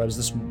spiderwebs,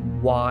 this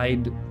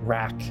wide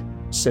rack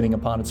sitting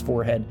upon its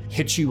forehead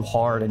hits you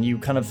hard and you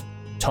kind of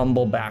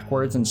tumble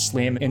backwards and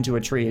slam into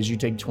a tree as you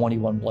take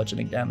 21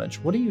 bludgeoning damage.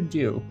 What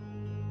do?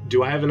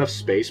 Do I have enough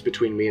space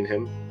between me and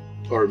him?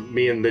 Or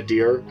me and the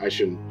deer? I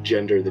shouldn't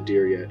gender the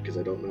deer yet because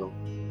I don't know.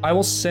 I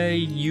will say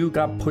you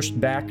got pushed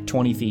back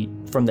 20 feet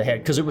from the head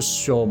because it was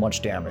so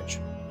much damage.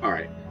 All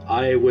right.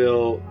 I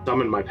will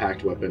summon my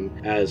packed weapon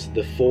as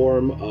the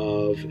form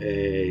of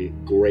a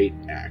great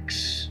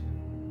axe.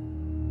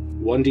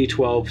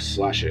 1d12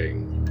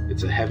 slashing.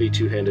 It's a heavy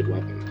two-handed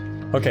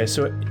weapon. Okay,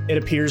 so it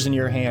appears in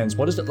your hands.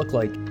 What does it look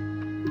like?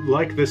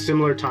 Like the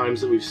similar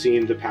times that we've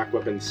seen the pack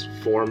weapons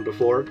form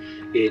before,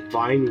 it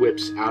vine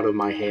whips out of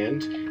my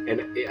hand,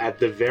 and at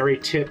the very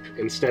tip,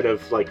 instead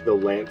of like the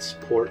lance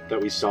port that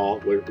we saw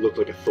where it looked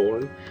like a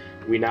thorn,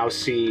 we now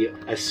see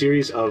a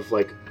series of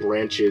like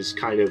branches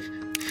kind of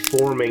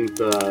forming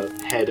the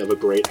head of a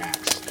great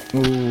axe.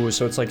 Ooh,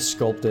 so it's like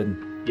sculpted.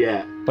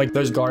 Yeah. Like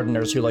those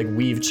gardeners who like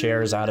weave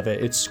chairs out of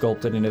it, it's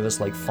sculpted into this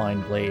like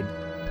fine blade.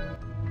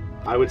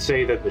 I would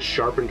say that the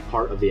sharpened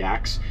part of the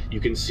axe, you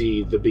can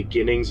see the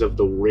beginnings of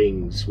the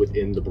rings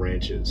within the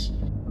branches.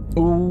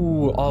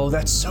 Ooh, oh,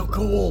 that's so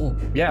cool.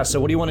 Yeah, so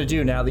what do you want to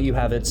do now that you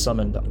have it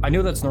summoned? I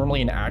know that's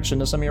normally an action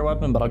to summon your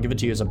weapon, but I'll give it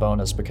to you as a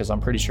bonus because I'm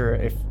pretty sure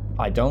if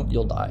I don't,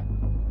 you'll die.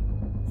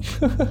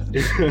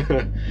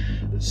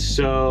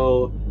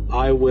 So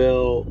I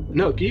will...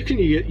 No, you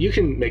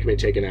can make me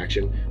take an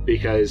action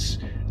because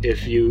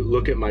if you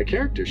look at my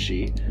character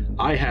sheet,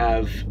 I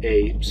have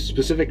a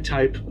specific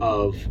type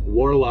of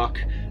warlock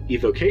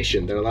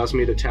evocation that allows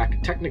me to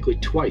attack technically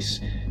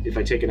twice if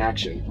I take an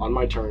action on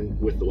my turn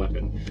with the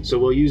weapon. So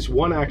we'll use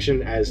one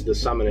action as the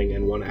summoning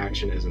and one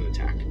action as an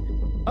attack.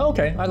 Oh,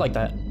 okay, I like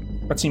that.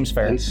 That seems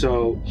fair. And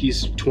so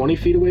he's 20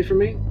 feet away from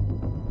me.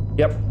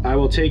 Yep. I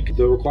will take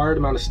the required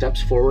amount of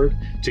steps forward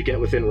to get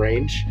within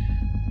range.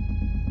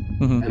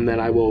 Mm-hmm. And then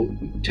I will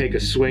take a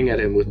swing at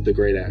him with the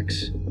great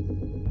axe.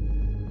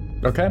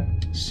 Okay.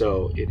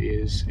 So it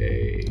is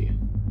a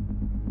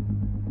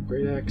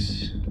great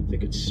axe. I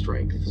think it's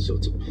strength, so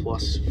it's a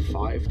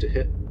 +5 to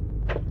hit.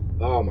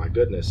 Oh my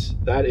goodness,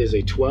 that is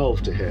a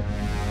 12 to hit.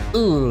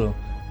 Ooh,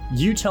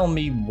 you tell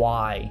me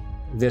why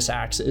this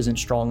axe isn't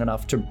strong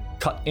enough to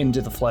cut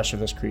into the flesh of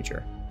this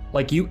creature.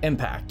 Like, you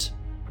impact.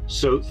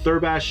 So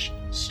Thurbash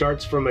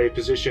starts from a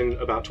position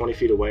about 20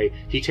 feet away.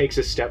 He takes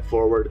a step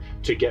forward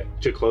to get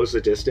to close the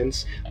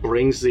distance,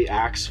 brings the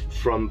axe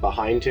from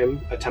behind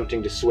him,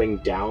 attempting to swing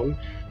down,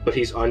 but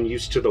he's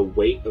unused to the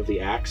weight of the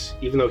axe.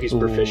 Even though he's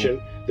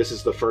proficient, this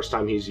is the first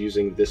time he's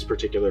using this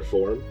particular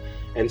form.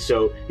 And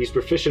so he's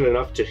proficient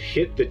enough to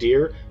hit the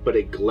deer, but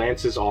it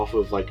glances off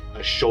of like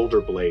a shoulder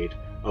blade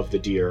of the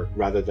deer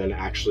rather than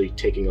actually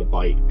taking a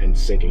bite and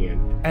sinking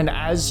in. And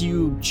as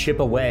you chip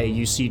away,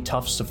 you see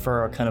tufts of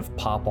fur kind of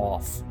pop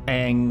off.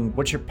 And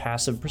what's your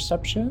passive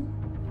perception?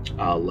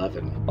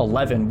 11.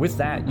 11. With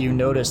that, you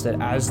notice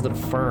that as the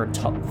fur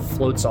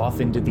floats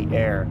off into the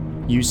air,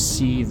 you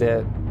see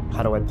that,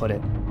 how do I put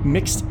it?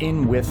 Mixed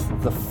in with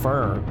the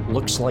fur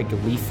looks like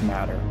leaf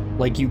matter.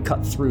 Like you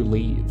cut through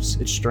leaves.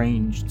 It's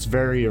strange. It's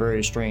very,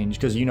 very strange.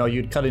 Because, you know,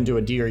 you'd cut into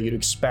a deer, you'd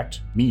expect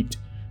meat,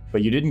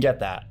 but you didn't get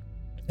that.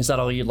 Is that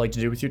all you'd like to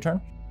do with your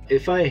turn?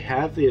 If I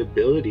have the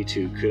ability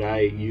to, could I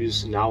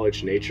use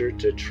knowledge nature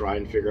to try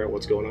and figure out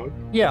what's going on?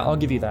 Yeah, I'll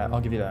give you that.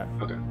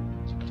 Okay.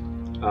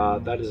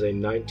 That is a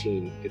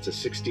 19. It's a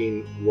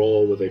 16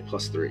 roll with a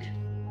 +3.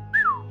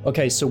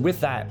 Okay, so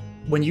with that,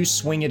 when you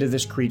swing into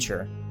this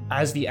creature,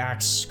 as the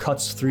axe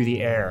cuts through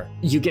the air,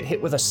 you get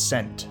hit with a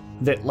scent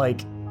that,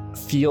 like,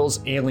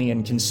 feels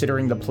alien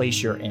considering the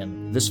place you're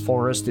in. This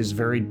forest is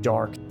very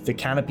dark. The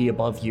canopy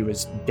above you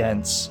is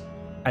dense,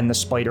 and the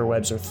spider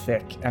webs are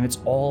thick, and it's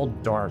all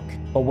dark.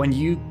 But when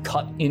you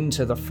cut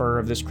into the fur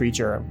of this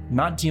creature,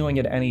 not dealing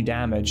it any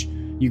damage,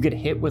 you get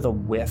hit with a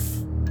whiff.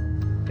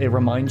 It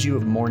reminds you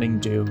of morning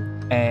dew,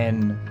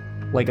 and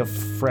like a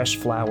fresh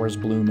flowers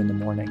bloom in the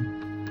morning.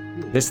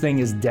 This thing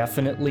is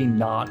definitely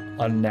not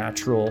a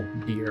natural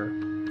deer.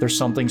 There's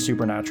something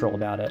supernatural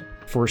about it,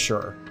 for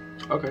sure.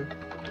 Okay,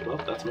 well,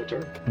 that's my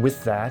turn.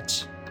 With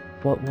that,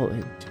 what will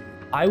it do?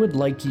 I would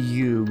like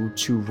you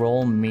to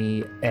roll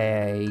me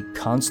a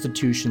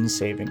Constitution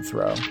saving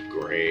throw.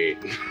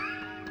 Great.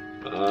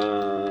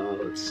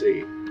 Let's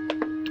see.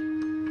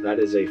 That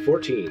is a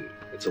 14.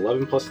 It's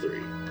 11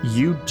 +3.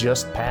 You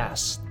just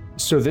passed.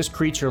 So this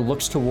creature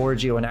looks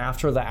towards you, and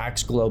after the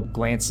axe globe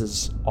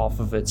glances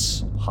off of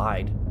its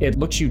hide, it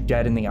looks you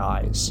dead in the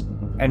eyes.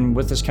 And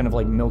with this kind of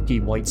like milky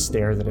white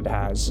stare that it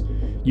has,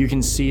 you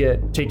can see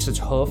it takes its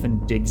hoof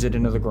and digs it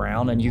into the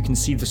ground, and you can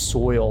see the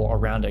soil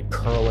around it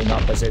curling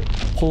up as it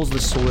pulls the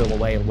soil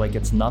away like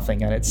it's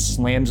nothing, and it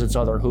slams its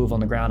other hoof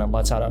on the ground and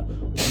lets out a...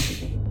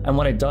 And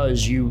when it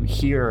does, you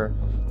hear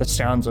the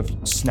sounds of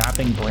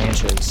snapping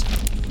branches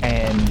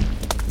and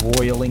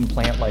roiling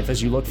plant life.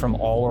 As you look from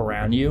all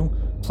around you,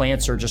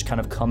 plants are just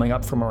kind of coming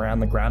up from around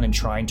the ground and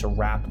trying to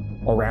wrap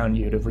around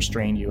you to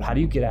restrain you. How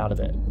do you get out of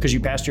it? Because you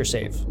passed your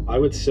save. I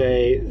would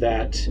say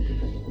that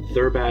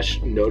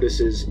Thurbash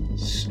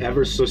notices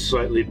ever so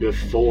slightly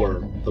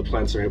before the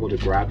plants are able to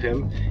grab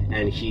him,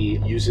 and he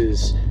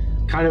uses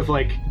kind of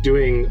like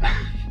doing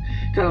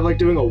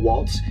a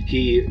waltz.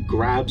 He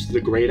grabs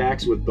the great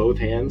axe with both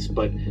hands,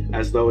 but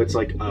as though it's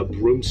like a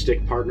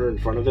broomstick partner in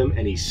front of him,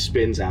 and he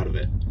spins out of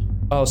it.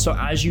 Oh, so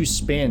as you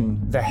spin,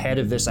 the head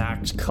of this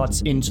axe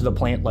cuts into the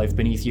plant life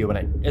beneath you,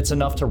 and it's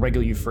enough to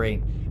wriggle you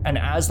free. And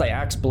as the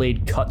axe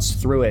blade cuts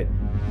through it,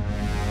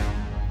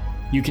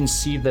 you can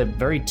see the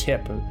very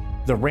tip,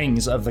 the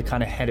rings of the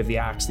kind of head of the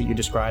axe that you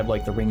described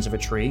like the rings of a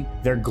tree.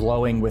 They're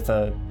glowing with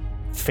a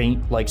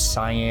faint, like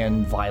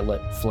cyan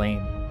violet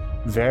flame.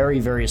 Very,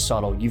 very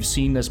subtle. You've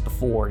seen this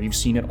before. You've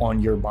seen it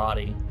on your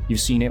body. You've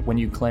seen it when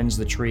you cleanse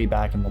the tree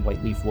back in the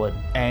White Leaf Wood.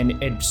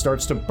 And it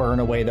starts to burn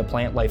away the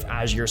plant life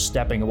as you're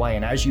stepping away.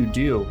 And as you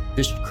do,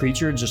 this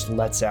creature just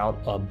lets out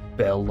a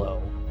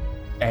bellow.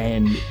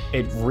 And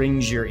it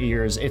rings your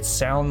ears. It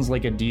sounds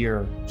like a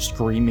deer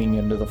screaming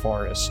into the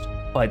forest.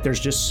 But there's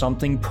just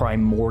something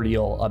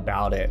primordial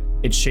about it.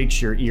 It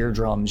shakes your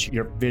eardrums.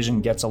 Your vision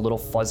gets a little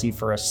fuzzy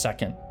for a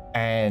second.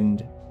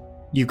 And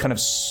you kind of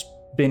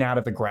spin out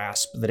of the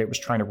grasp that it was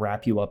trying to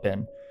wrap you up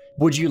in.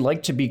 Would you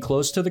like to be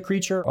close to the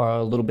creature or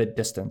a little bit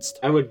distanced?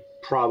 I would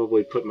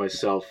probably put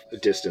myself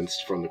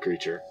distanced from the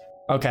creature.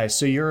 Okay,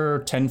 so you're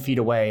 10 feet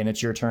away and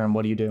it's your turn.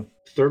 What do you do?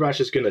 Thurbash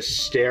is going to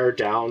stare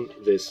down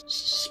this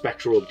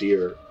spectral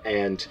deer,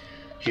 and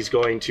he's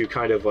going to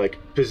kind of like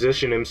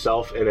position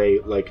himself in a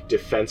like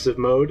defensive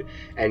mode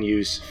and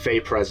use Fey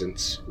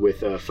Presence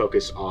with a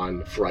focus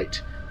on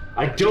fright.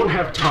 I don't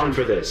have time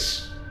for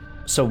this.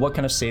 So what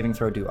kind of saving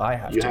throw do I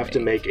have to make? You have to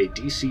make a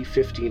DC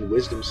 15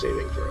 wisdom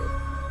saving throw.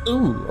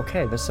 Ooh,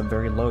 okay, that's a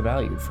very low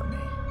value for me.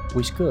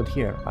 We could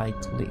here, I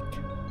click.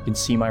 You can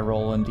see my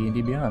roll in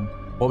D&D Beyond.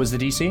 What was the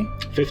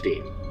DC?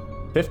 15.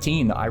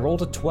 15. I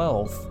rolled a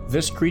 12.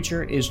 This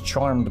creature is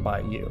charmed by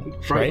you.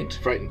 Frightened.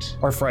 Right? Frightened.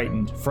 Or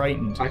frightened.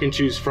 Frightened. I can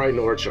choose frightened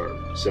or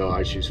charm, so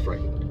I choose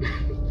frightened.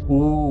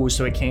 Ooh,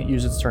 so it can't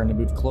use its turn to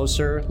move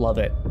closer. Love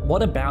it.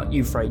 What about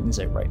you frightens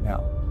it right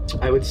now?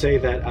 I would say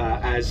that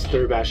as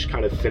Thurbash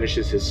kind of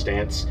finishes his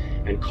stance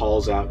and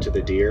calls out to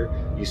the deer,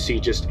 you see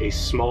just a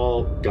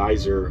small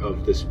geyser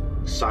of this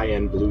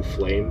cyan blue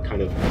flame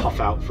kind of puff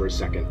out for a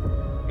second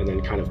and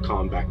then kind of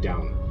calm back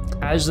down.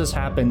 As this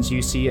happens,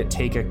 you see it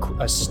take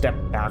a step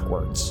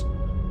backwards.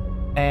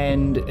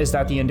 And is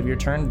that the end of your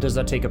turn? Does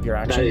that take up your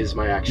action? That is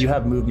my action. You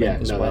have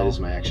movement as well. That is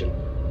my action.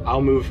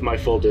 I'll move my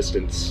full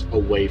distance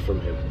away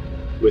from him,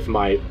 with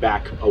my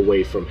back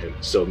away from him.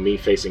 So me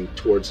facing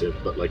towards him,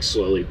 but like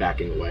slowly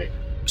backing away.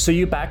 So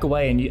you back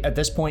away, and at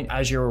this point,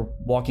 as you're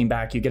walking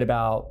back, you get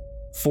about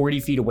 40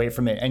 feet away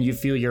from it, and you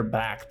feel your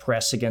back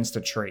press against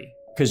a tree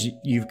because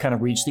you've kind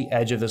of reached the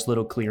edge of this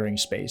little clearing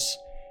space.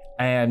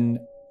 And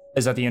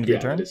is that the end of your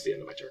turn? Yeah, it's the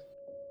end of my turn.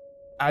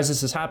 As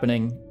this is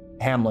happening,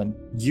 Hamlin,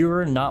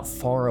 you're not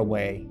far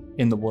away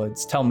in the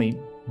woods. Tell me,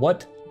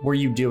 what were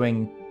you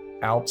doing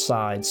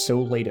outside so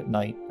late at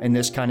night in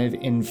this kind of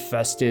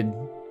infested,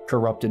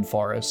 corrupted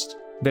forest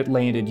that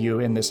landed you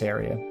in this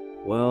area?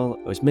 Well,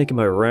 I was making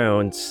my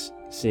rounds,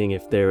 seeing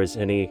if there was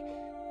any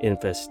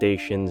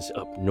infestations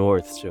up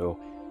north, so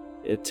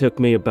it took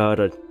me about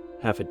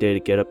half a day to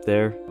get up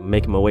there. I'm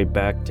making my way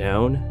back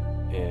down,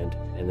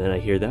 and then I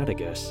hear that, I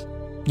guess.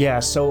 Yeah,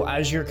 so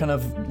as you're kind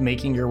of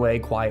making your way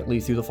quietly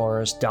through the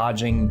forest,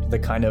 dodging the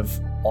kind of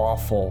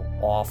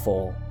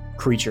awful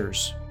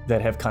creatures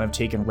that have kind of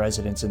taken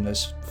residence in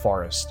this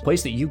forest,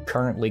 place that you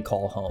currently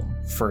call home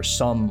for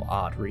some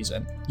odd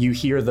reason, you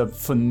hear the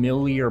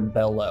familiar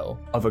bellow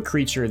of a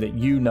creature that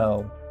you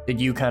know, that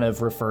you kind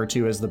of refer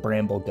to as the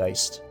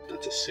Bramblegeist.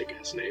 That's a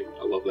sick-ass name.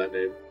 I love that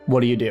name.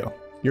 What do?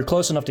 You're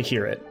close enough to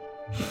hear it.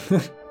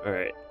 All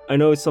right. I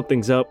know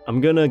something's up.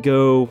 I'm gonna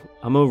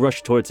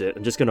rush towards it.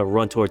 I'm just gonna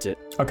run towards it.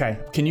 Okay.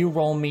 Can you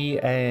roll me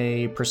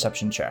a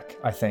perception check,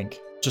 I think,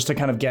 just to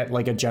kind of get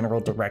like a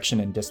general direction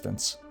and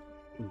distance?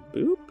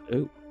 Boop.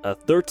 Ooh.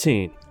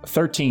 13.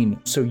 13.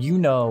 So you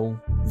know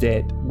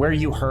that where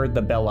you heard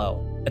the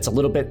bellow, it's a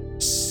little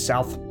bit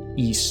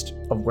southeast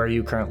of where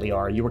you currently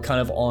are. You were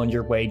kind of on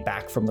your way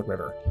back from the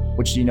river,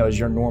 which you know is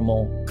your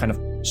normal kind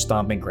of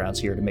stomping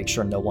grounds here to make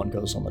sure no one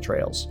goes on the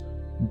trails.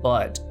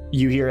 But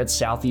you hear it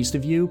southeast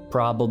of you,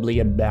 probably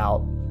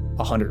about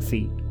 100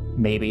 feet,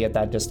 maybe at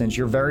that distance.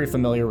 You're very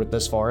familiar with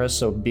this forest,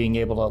 so being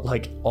able to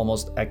like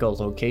almost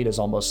echolocate is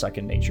almost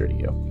second nature to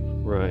you.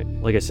 Right.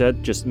 Like I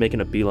said, just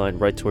making a beeline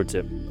right towards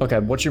it. Okay,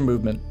 what's your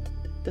movement?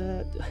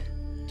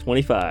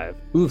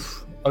 25.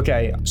 Oof.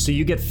 Okay, so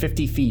you get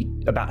 50 feet,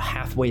 about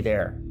halfway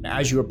there.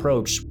 As you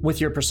approach,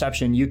 with your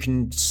perception, you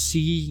can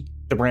see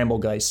the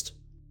Bramblegeist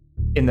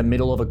in the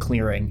middle of a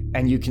clearing,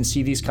 and you can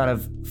see these kind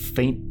of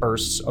faint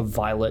bursts of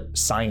violet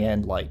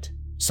cyan light,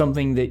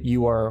 something that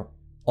you are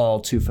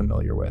all too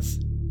familiar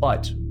with.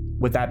 But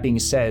with that being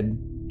said,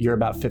 you're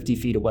about 50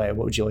 feet away.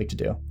 What would you like to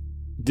do?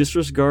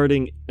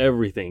 disregarding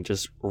everything,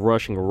 just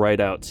rushing right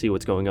out, see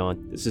what's going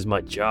on. This is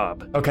my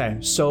job. Okay,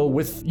 so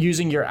with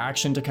using your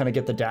action to kind of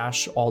get the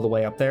dash all the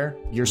way up there,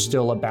 you're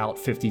still about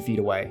 50 feet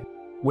away.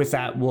 With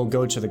that, we'll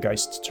go to the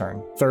Geist's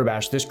turn.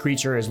 Thurbash, this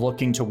creature is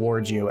looking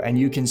towards you, and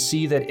you can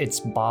see that its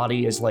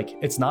body is like,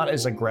 it's not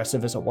as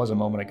aggressive as it was a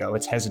moment ago.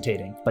 It's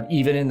hesitating. But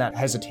even in that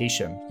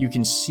hesitation, you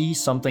can see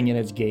something in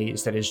its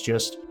gaze that is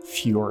just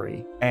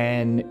fury.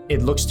 And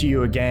it looks to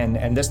you again,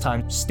 and this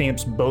time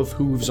stamps both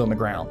hooves on the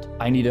ground.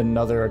 I need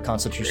another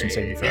Constitution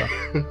saving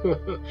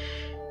throw.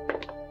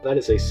 That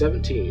is a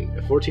 17,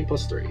 a 14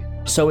 plus 3.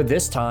 So at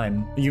this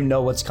time, you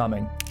know what's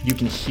coming. You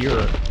can hear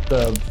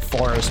the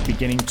forest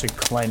beginning to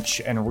clench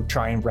and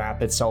try and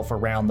wrap itself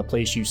around the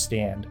place you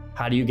stand.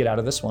 How do you get out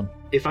of this one?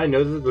 If I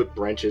know that the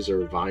branches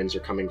or vines are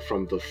coming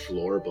from the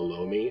floor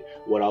below me,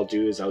 what I'll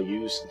do is I'll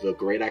use the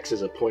great axe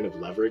as a point of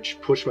leverage,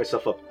 push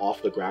myself up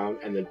off the ground,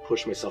 and then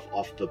push myself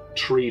off the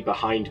tree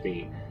behind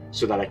me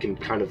so that I can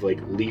kind of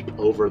like leap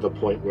over the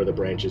point where the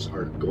branches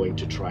are going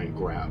to try and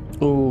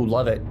grab. Ooh,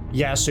 love it.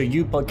 Yeah, so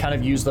you kind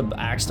of use the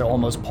axe to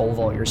almost pole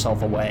vault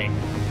yourself away.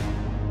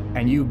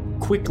 And you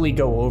quickly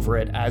go over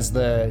it as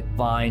the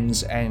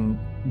vines and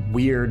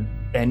weird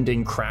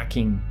bending,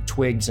 cracking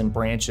twigs and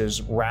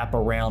branches wrap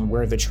around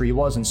where the tree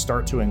was and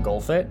start to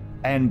engulf it.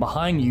 And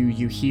behind you,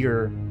 you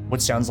hear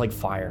what sounds like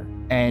fire.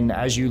 And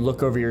as you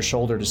look over your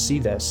shoulder to see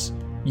this,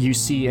 you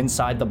see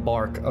inside the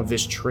bark of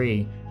this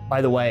tree.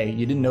 By the way,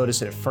 you didn't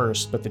notice it at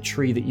first, but the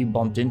tree that you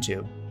bumped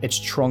into, its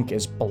trunk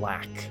is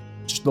black.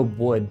 Just the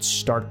wood,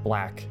 stark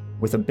black,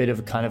 with a bit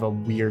of kind of a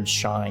weird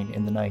shine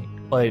in the night.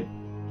 But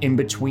in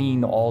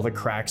between all the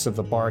cracks of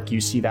the bark, you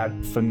see that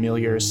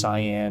familiar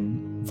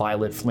cyan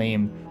violet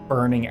flame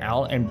burning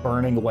out and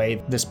burning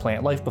away this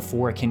plant life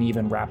before it can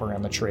even wrap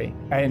around the tree.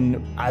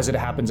 And as it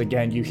happens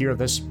again, you hear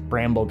this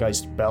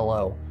Bramblegeist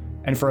bellow.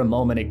 And for a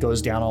moment, it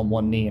goes down on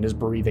one knee and is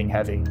breathing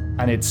heavy.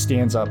 And it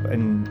stands up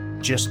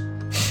and just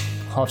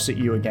huffs at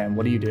you again.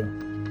 What do you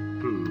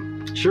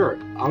do? Sure,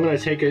 I'm going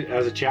to take it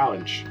as a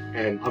challenge,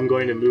 and I'm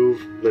going to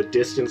move the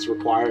distance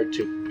required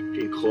to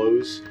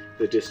enclose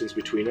the distance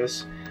between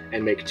us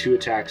and make 2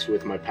 attacks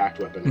with my packed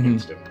weapon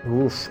against him.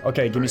 Oof.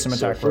 Okay, give me some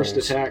attack so first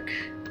rolls. attack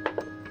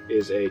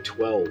is a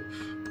 12.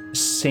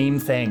 Same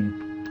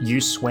thing. You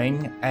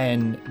swing,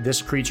 and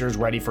this creature is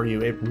ready for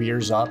you. It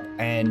rears up,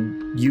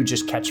 and you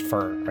just catch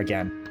fur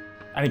again.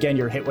 And again,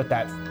 you're hit with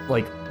that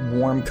like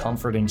warm,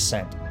 comforting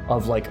scent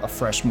of like a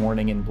fresh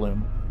morning in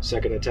bloom.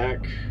 Second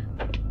attack.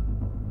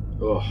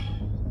 Oh,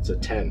 it's a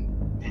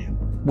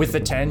 10. With the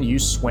 10, you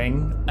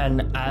swing,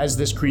 and as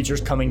this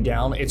creature's coming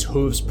down, its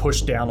hooves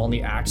push down on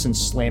the axe and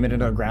slam it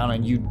into the ground,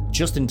 and you,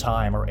 just in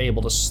time, are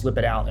able to slip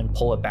it out and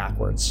pull it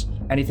backwards.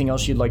 Anything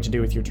else you'd like to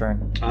do with your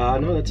turn?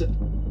 No, that's it.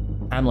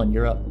 Hamlin,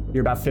 you're up.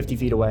 You're about 50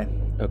 feet away.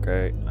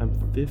 Okay, I'm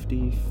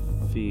 50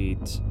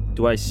 feet.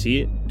 Do I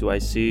see it? Do I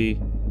see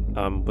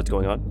what's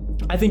going on?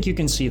 I think you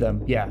can see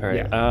them. Yeah. All right.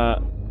 Yeah.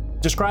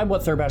 Describe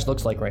what Thurbash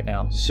looks like right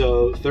now.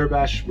 So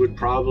Thurbash would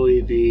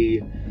probably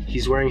be,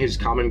 he's wearing his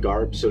common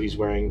garb, so he's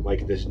wearing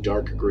like this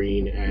dark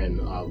green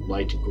and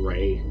light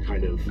gray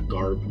kind of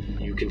garb.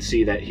 You can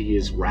see that he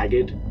is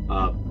ragged.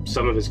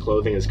 Some of his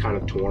clothing is kind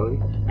of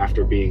torn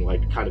after being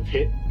like kind of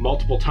hit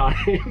multiple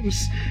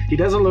times. He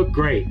doesn't look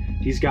great.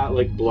 He's got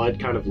like blood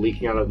kind of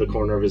leaking out of the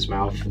corner of his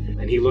mouth,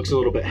 and he looks a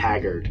little bit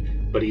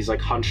haggard, but he's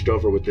like hunched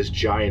over with this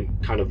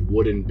giant kind of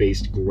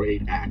wooden-based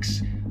great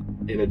axe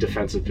in a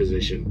defensive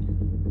position.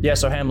 Yeah,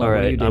 so Hamlin, All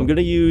what do you right, do? I'm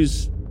gonna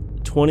use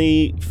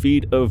 20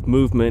 feet of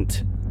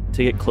movement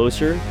to get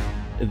closer.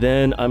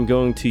 Then I'm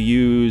going to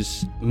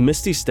use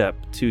Misty Step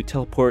to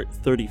teleport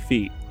 30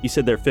 feet. You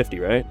said they're 50,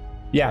 right?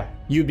 Yeah,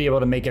 you'd be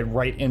able to make it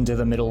right into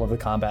the middle of the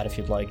combat if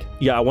you'd like.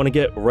 Yeah, I want to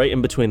get right in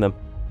between them.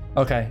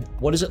 Okay,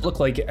 what does it look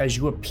like as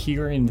you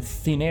appear in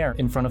thin air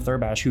in front of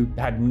Thurbash, who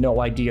had no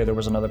idea there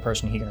was another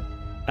person here?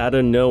 Out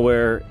of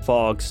nowhere,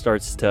 fog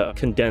starts to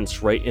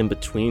condense right in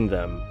between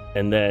them,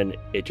 and then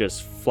it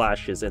just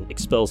flashes and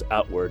expels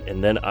outward,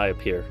 and then I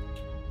appear.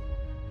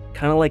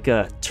 Kind of like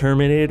a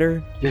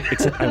Terminator,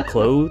 except I'm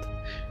clothed.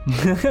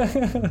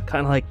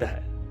 Kind of like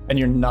that. And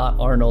you're not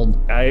Arnold.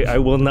 I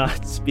will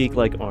not speak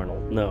like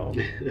Arnold, no.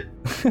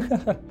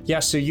 Yeah,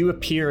 so you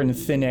appear in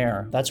thin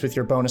air. That's with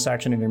your bonus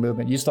action and your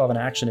movement. You still have an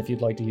action if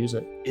you'd like to use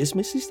it. Is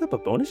Misty Step a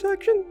bonus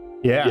action?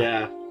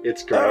 Yeah,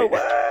 it's great. Oh,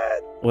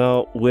 what?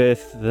 Well,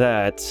 with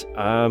that,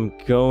 I'm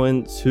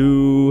going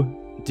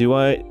to... Do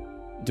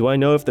I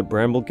know if the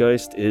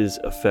Bramblegeist is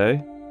a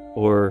fae?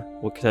 Or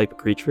what type of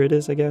creature it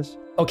is, I guess?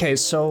 Okay,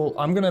 so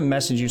I'm going to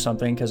message you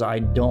something because I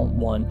don't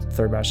want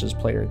Thurbash's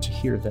player to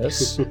hear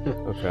this.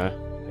 Okay,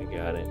 I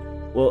got it.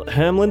 Well,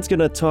 Hamlin's going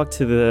to talk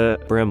to the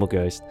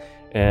Bramblegeist,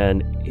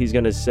 and he's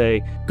going to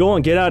say, "Go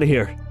on, get out of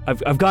here.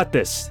 I've got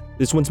this.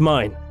 This one's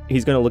mine."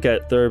 He's going to look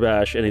at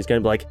Thurbash, and he's going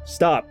to be like,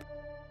 "Stop.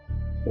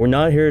 We're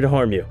not here to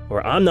harm you,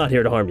 or I'm not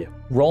here to harm you."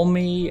 Roll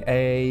me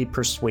a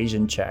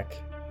persuasion check.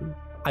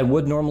 I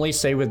would normally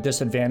say with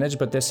disadvantage,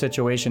 but this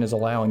situation is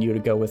allowing you to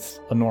go with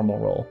a normal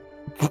roll.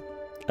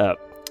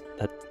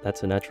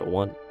 That's a natural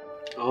one.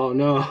 Oh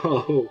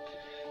no.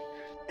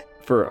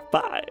 For a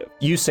 5.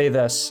 You say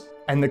this,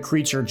 and the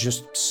creature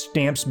just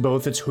stamps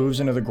both its hooves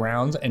into the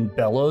ground and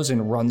bellows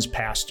and runs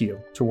past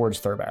you towards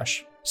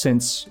Thurbash.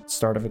 Since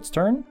start of its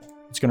turn,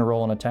 it's going to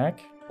roll an attack.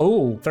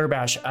 Oh,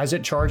 Thurbash, as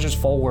it charges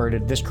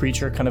forward, this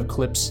creature kind of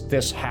clips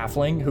this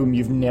halfling whom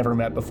you've never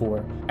met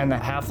before, and the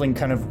halfling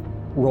kind of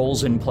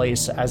rolls in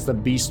place as the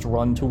beast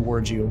run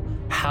towards you.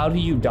 How do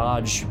you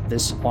dodge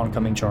this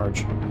oncoming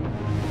charge?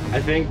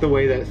 I think the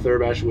way that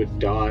Thurbash would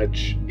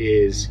dodge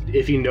is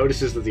if he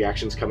notices that the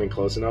action's coming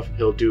close enough,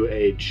 he'll do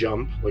a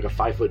jump, like a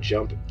 5-foot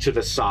jump to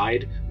the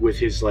side with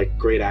his like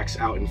great axe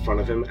out in front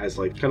of him as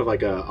like kind of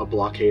like a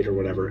blockade or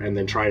whatever, and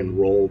then try and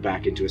roll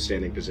back into a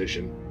standing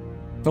position.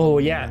 Oh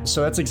yeah,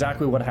 so that's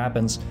exactly what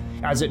happens.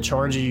 As it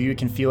charges you, you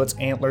can feel its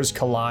antlers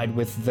collide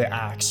with the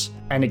axe.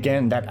 And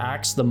again, that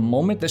axe, the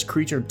moment this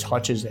creature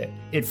touches it,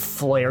 it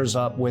flares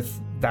up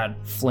with that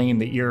flame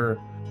that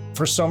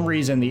for some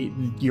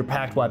reason, your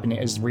packed weapon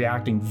is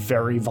reacting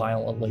very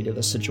violently to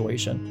this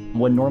situation,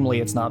 when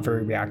normally it's not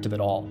very reactive at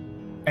all.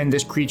 And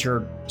this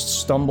creature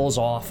stumbles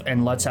off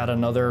and lets out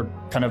another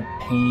kind of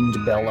pained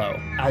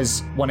bellow.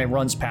 As when it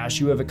runs past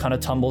you, it kind of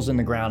tumbles in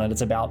the ground, and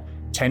it's about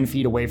 10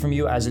 feet away from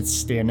you as it's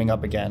standing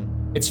up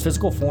again. Its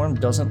physical form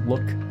doesn't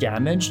look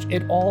damaged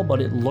at all,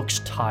 but it looks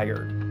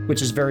tired,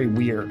 which is very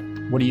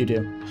weird. What do you do?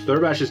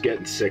 Thurbash is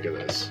getting sick of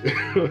this.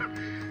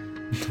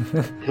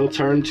 He'll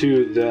turn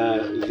to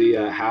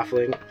the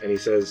halfling and he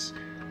says,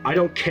 I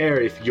don't care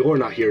if you're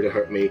not here to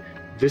hurt me.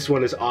 This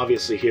one is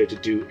obviously here to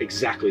do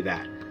exactly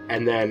that.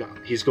 And then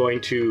he's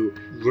going to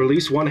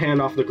release one hand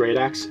off the great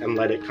axe and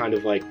let it kind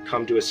of like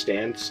come to a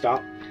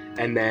stop,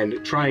 and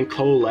then try and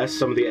coalesce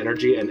some of the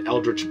energy and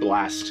Eldritch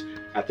Blast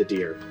at the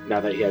deer now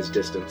that he has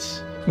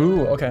distance.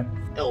 Ooh, okay.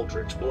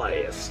 Eldritch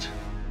Blast.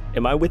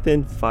 Am I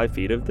within 5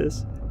 feet of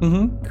this?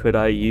 Mm-hmm. Could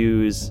I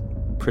use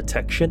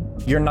protection?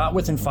 You're not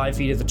within 5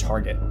 feet of the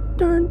target.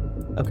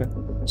 Darn. Okay.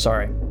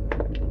 Sorry.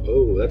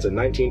 Oh, that's a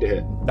 19 to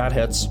hit. That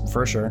hits,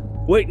 for sure.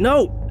 Wait,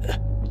 no!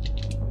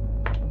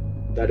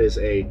 That is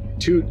a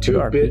two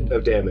bit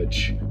of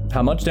damage.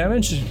 How much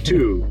damage?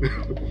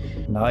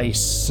 2.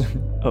 Nice.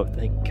 Oh,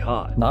 thank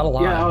God. Not a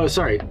lot. Yeah, oh,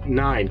 sorry,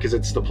 9, because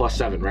it's the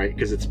 +7, right?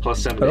 Because it's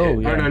 +7 to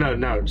hit. Yeah. Oh,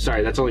 no,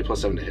 sorry, that's only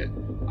 +7 to hit.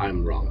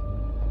 I'm wrong.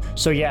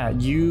 So yeah,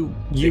 you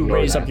Ignore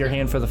raise that. up your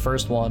hand for the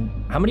first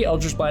one. How many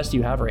Eldritch Blasts do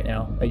you have right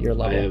now at your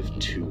level? I have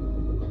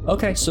 2.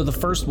 Okay, so the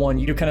first one,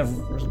 you kind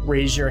of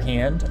raise your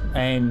hand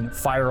and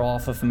fire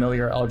off a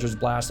familiar Eldritch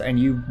Blast, and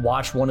you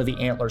watch one of the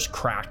antlers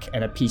crack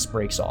and a piece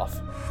breaks off.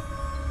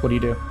 What do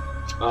you do?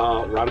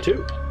 Round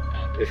 2,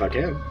 if I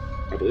can.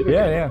 I believe I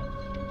Yeah, can.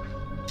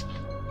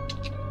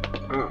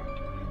 yeah.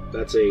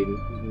 That's a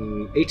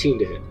 18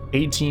 to hit.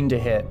 18 to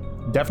hit.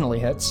 Definitely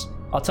hits.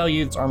 I'll tell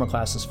you its armor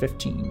class is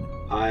 15.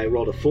 I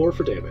rolled a 4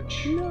 for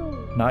damage.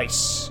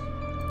 Nice.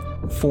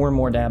 4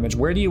 more damage.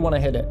 Where do you want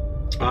to hit it?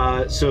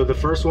 So the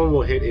first one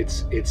will hit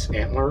its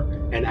antler,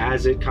 and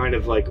as it kind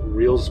of like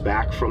reels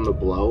back from the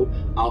blow,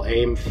 I'll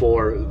aim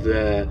for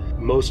the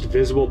most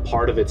visible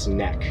part of its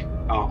neck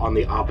on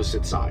the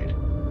opposite side.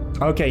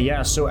 Okay,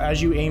 yeah, so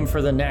as you aim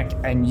for the neck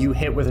and you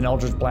hit with an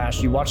Eldritch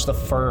Blast, you watch the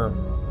fur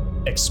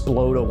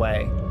explode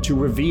away to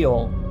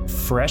reveal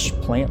fresh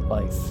plant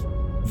life,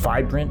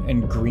 vibrant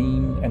and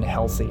green and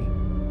healthy.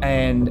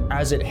 And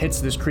as it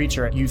hits this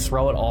creature, you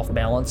throw it off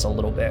balance a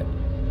little bit.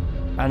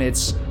 And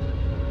it's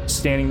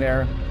standing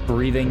there,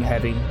 breathing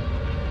heavy.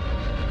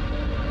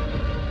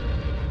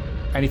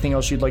 Anything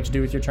else you'd like to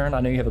do with your turn?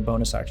 I know you have a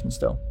bonus action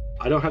still.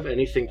 I don't have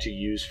anything to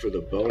use for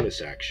the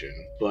bonus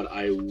action, but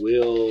I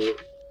will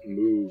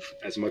move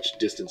as much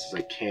distance as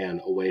I can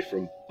away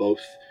from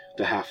both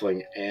the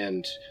halfling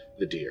and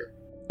the deer.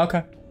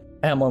 Okay.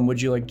 Hamlin,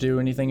 would you like to do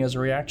anything as a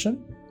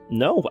reaction?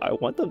 No, I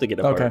want them to get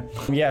apart.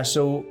 Okay. Yeah,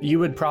 so you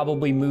would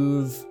probably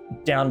move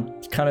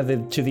down kind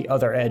of to the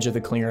other edge of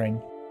the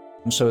clearing.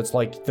 So it's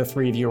like the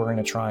three of you are in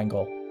a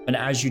triangle. And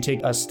as you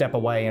take a step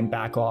away and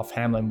back off,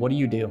 Hamlin, what do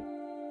you do?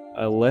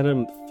 I let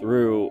him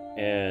through,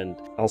 and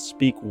I'll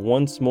speak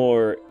once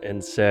more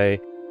and say,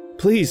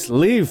 please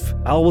leave.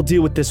 I will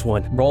deal with this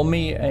one. Roll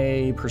me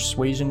a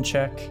persuasion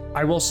check.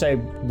 I will say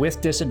with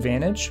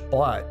disadvantage,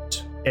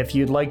 but if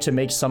you'd like to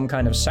make some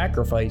kind of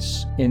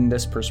sacrifice in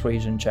this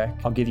persuasion check,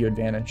 I'll give you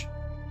advantage.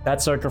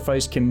 That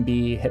sacrifice can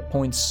be hit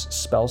points,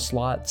 spell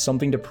slot,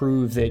 something to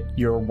prove that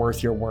you're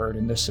worth your word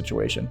in this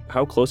situation.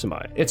 How close am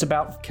I? It's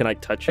about, Can I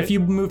touch it? if you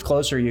moved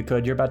closer, you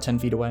could. You're about 10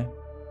 feet away.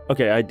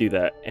 Okay, I do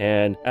that.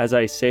 And as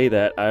I say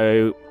that,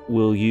 I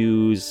will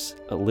use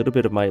a little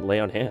bit of my lay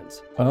on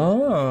hands.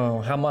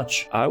 Oh, how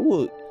much?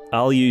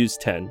 I'll use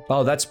 10.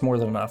 Oh, that's more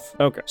than enough.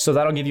 Okay. So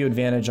that'll give you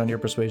advantage on your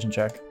persuasion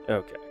check.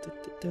 Okay.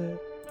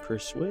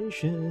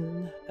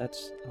 Persuasion.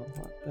 That's a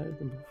lot better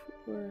than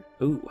before.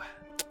 Ooh,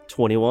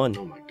 21.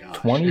 Oh my god.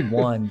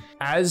 21.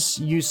 As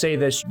you say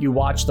this, you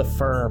watch the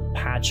fur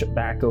patch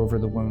back over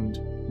the wound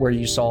where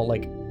you saw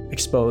like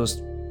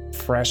exposed,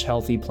 fresh,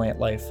 healthy plant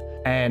life.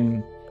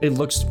 And it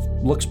looks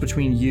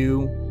between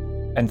you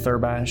and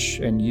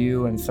Thurbash and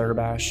you and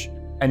Thurbash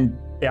and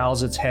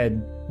bows its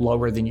head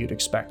lower than you'd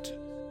expect.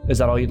 Is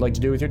that all you'd like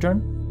to do with your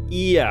turn?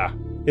 Yeah.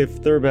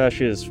 If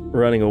Thurbash is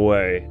running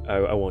away,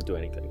 I won't do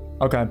anything.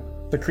 Okay.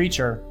 The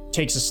creature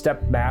takes a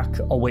step back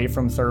away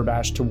from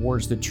Thurbash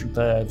towards the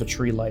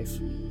tree life.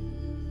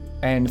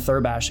 And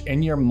Thurbash,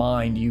 in your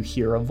mind, you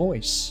hear a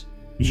voice.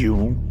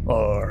 You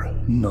are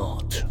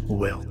not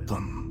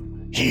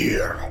welcome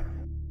here,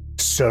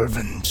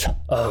 servant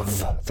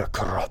of the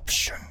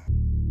corruption.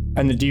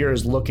 And the deer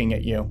is looking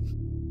at you.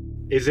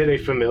 Is it a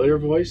familiar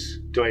voice?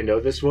 Do I know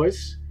this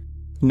voice?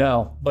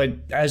 No, but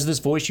as this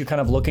voice, you're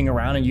kind of looking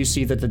around and you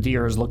see that the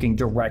deer is looking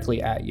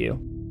directly at you.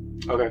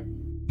 Okay.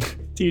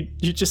 Dude,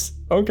 you just,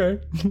 okay.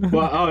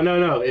 Well,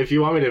 no. If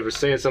you want me to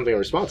say something in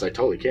response, I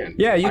totally can.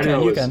 Yeah, you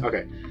can.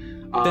 Okay.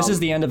 This is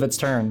the end of its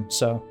turn,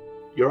 so.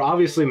 You're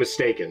obviously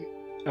mistaken.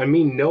 I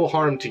mean no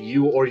harm to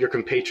you or your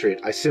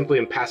compatriot. I simply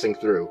am passing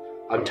through.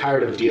 I'm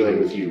tired of dealing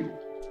with you.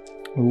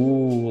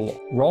 Ooh,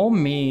 roll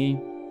me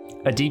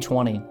a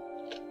d20.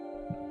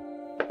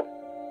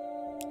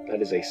 That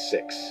is a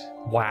 6.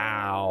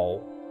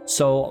 Wow.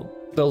 So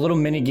the little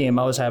mini game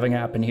I was having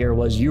happen here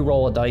was you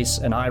roll a dice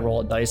and I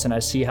roll a dice and I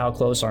see how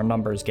close our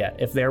numbers get.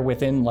 If they're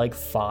within like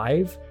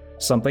 5,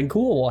 something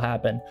cool will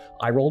happen.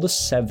 I rolled a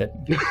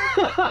 7.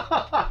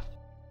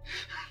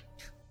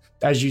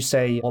 As you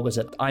say, what was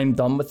it? I'm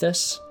done with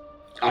this?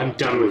 I'm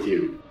done with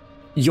you.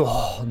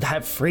 Yo,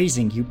 that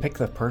phrasing, you picked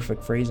the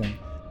perfect phrasing.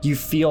 You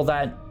feel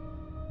that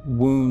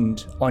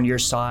wound on your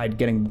side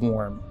getting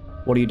warm.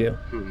 What do you do?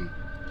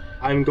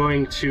 I'm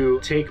going to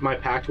take my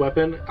packed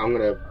weapon. I'm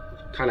going to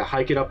kind of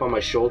hike it up on my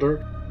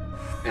shoulder,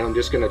 and I'm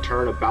just going to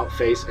turn about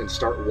face and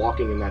start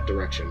walking in that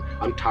direction.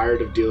 I'm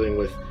tired of dealing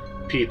with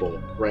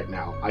people right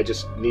now. I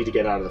just need to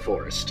get out of the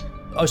forest.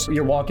 Oh, so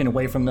you're walking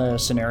away from the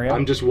scenario?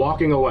 I'm just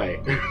walking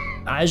away.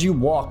 As you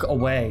walk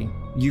away,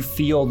 you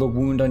feel the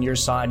wound on your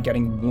side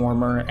getting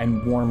warmer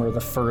and warmer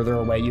the further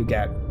away you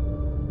get.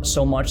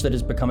 So much that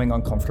it's becoming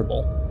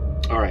uncomfortable.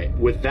 All right,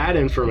 with that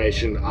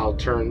information, I'll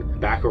turn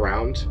back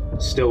around,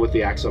 still with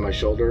the axe on my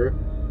shoulder,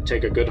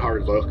 take a good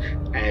hard look,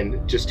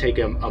 and just take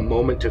a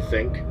moment to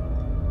think.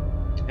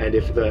 And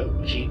if the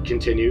heat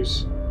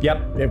continues...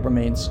 Yep, it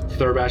remains.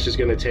 Thurbash is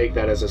going to take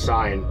that as a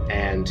sign,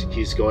 and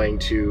he's going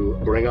to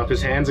bring up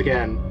his hands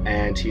again,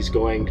 and he's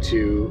going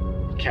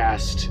to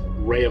cast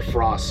Ray of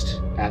Frost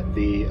at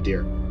the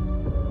deer.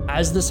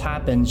 As this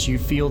happens, you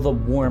feel the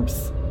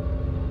warmth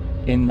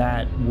in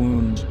that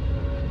wound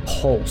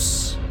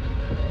pulse,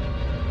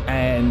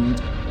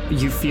 and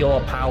you feel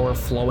a power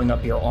flowing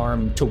up your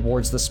arm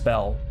towards the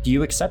spell. Do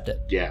you accept it?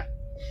 Yeah.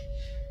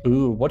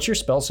 Ooh, what's your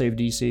spell save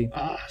DC?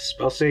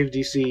 Spell save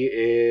DC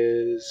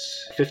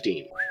is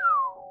 15.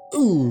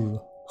 Ooh,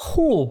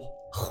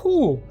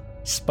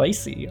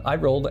 spicy. I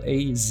rolled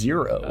a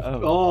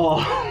 0.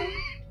 Oh.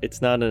 It's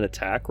not an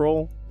attack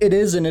roll? It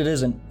is and it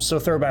isn't. So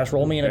Thurbash,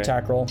 roll me an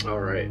attack roll. All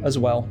right. As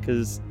well.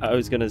 Because I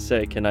was going to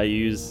say, can I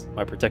use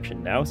my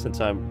protection now since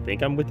I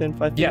think I'm within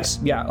 5 feet? Yes,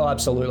 yeah, oh,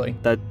 absolutely.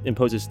 That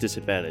imposes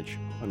disadvantage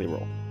on the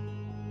roll.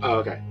 Oh,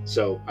 okay.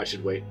 So I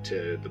should wait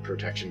till the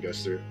protection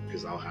goes through,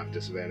 because I'll have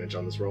disadvantage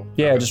on this roll?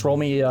 Yeah, Okay. just roll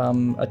me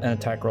an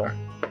attack roll.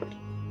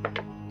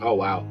 Oh,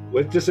 wow.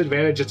 With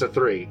disadvantage, it's a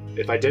 3.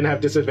 If I didn't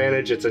have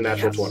disadvantage, it's a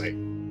natural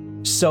 20.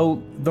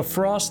 So the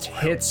frost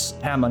hits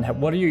Hammond.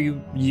 What are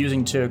you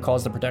using to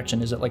cause the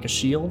protection? Is it like a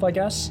shield, I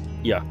guess?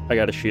 Yeah, I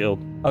got a shield.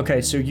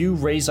 Okay, so you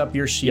raise up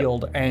your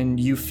shield and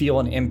you feel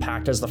an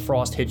impact as the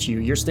frost hits you.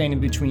 You're standing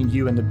between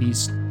you and the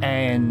beast.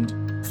 And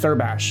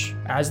Thurbash,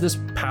 as this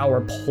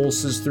power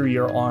pulses through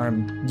your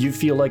arm, you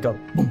feel like a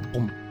boom,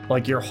 boom.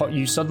 Like your heart,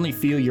 you suddenly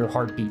feel your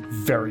heartbeat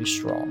very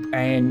strong.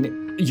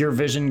 And your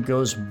vision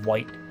goes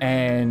white.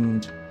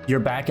 And you're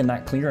back in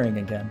that clearing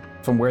again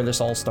from where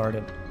this all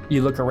started.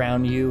 You look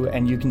around you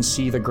and you can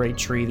see the great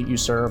tree that you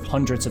serve,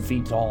 hundreds of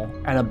feet tall,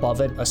 and above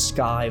it, a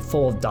sky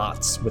full of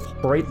dots with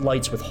bright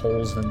lights with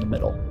holes in the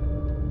middle.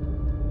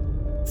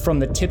 From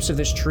the tips of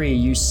this tree,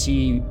 you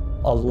see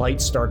a light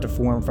start to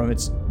form from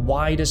its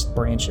widest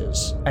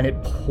branches, and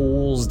it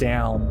pulls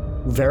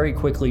down very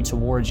quickly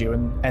towards you,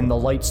 and the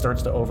light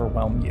starts to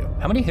overwhelm you.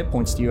 How many hit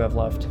points do you have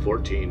left?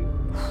 14.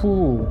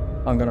 Whew.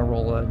 I'm gonna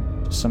roll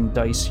some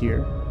dice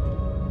here.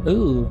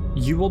 Ooh,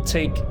 you will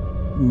take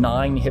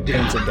 9 hit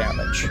points of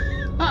damage.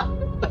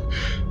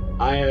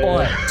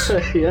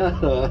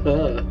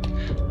 Yeah.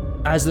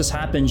 As this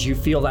happens, you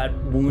feel that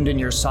wound in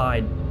your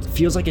side. It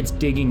feels like it's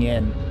digging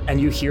in, and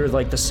you hear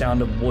like the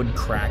sound of wood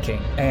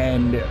cracking,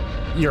 and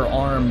your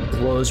arm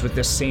glows with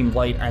this same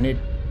light, and it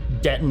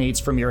detonates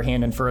from your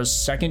hand, and for a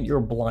second you're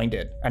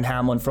blinded. And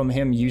Hamlin, from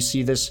him, you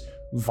see this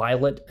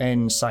violet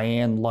and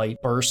cyan light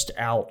burst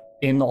out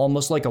in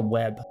almost like a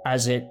web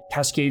as it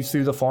cascades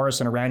through the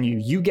forest and around you.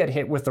 You get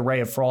hit with the Ray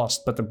of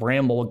Frost, but the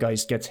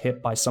Bramblegeist gets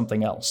hit by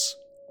something else.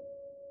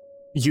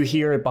 You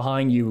hear it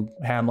behind you,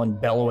 Hamlin,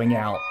 bellowing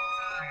out.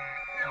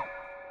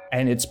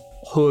 And its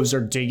hooves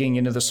are digging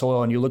into the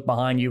soil, and you look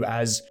behind you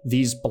as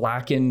these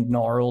blackened,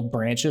 gnarled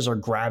branches are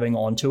grabbing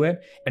onto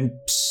it and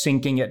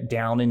sinking it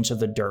down into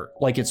the dirt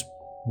like it's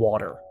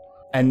water.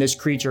 And this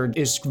creature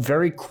is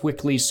very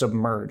quickly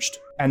submerged.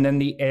 And then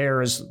the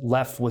air is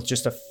left with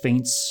just a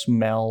faint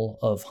smell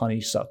of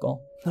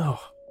honeysuckle. No.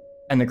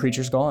 And the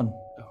creature's gone.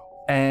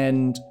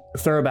 And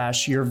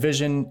Thurbash, your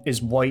vision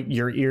is white,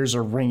 your ears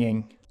are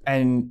ringing,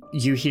 and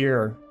you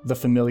hear the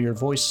familiar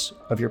voice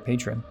of your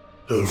patron.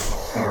 The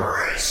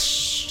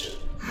forest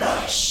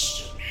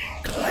must be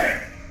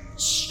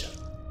cleansed.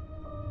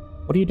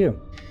 What do you do?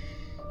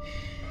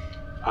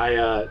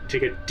 I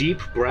take a deep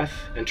breath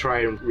and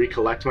try and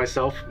recollect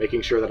myself,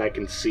 making sure that I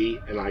can see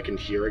and I can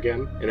hear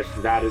again. And if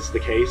that is the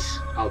case,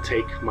 I'll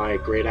take my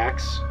great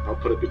axe, I'll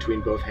put it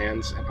between both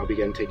hands, and I'll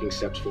begin taking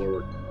steps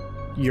forward.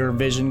 Your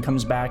vision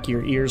comes back,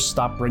 your ears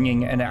stop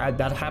ringing, and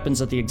that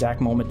happens at the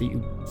exact moment that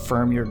you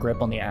firm your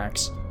grip on the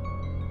axe.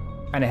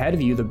 And ahead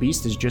of you, the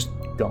beast is just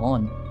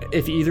gone.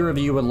 If either of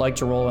you would like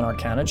to roll an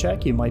Arcana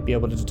check, you might be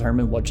able to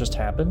determine what just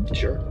happened.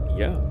 Sure.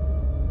 Yeah,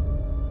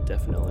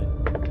 definitely.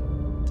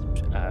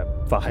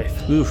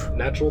 5. Oof.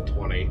 Natural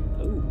 20.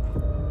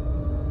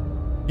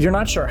 Ooh. You're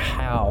not sure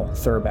how,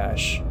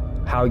 Thurbash,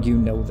 how you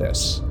know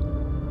this,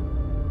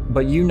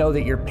 but you know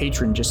that your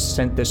patron just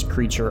sent this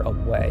creature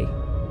away.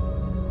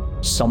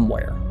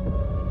 Somewhere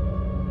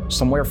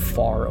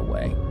far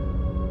away,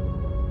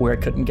 where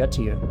it couldn't get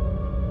to you.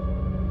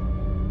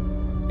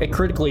 It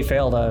critically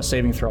failed a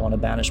saving throw on a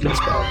banishment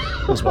spell,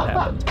 is what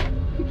happened.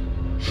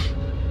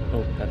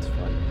 Oh, that's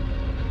fun.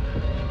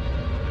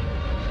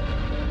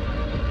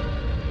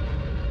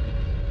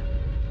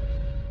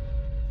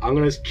 I'm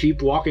gonna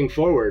keep walking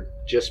forward,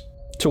 just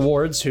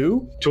Towards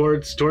who?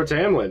 towards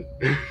Hamlin.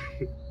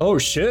 Oh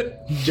shit.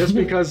 Just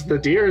because the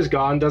deer is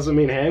gone doesn't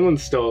mean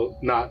Hamlin's still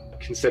not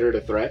considered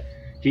a threat.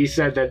 He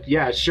said that,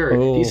 yeah, sure.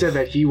 Oh. He said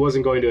that he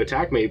wasn't going to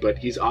attack me, but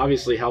he's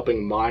obviously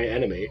helping my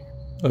enemy.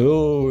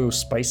 Oh,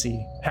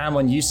 spicy.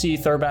 Hamlin, you see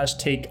Thurbash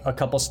take a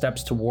couple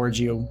steps towards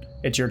you.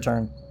 It's your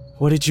turn.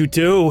 What did you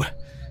do?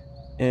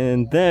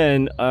 And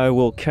then I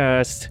will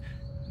cast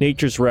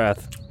Nature's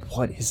Wrath.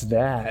 What is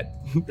that?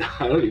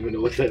 I don't even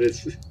know what that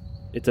is.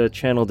 It's a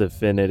channel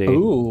divinity.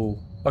 Ooh.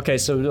 Okay,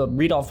 so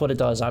read off what it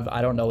does.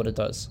 I don't know what it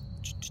does.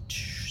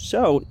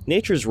 So,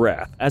 Nature's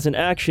Wrath. As an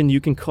action, you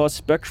can cause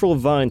spectral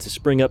vines to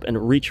spring up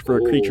and reach for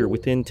a creature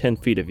within 10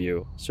 feet of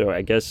you. So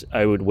I guess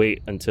I would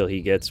wait until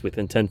he gets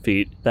within 10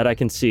 feet that I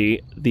can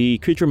see. The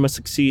creature must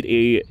succeed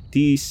a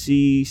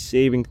DC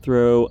saving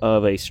throw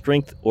of a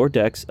strength or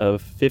dex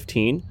of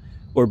 15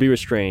 or be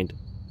restrained.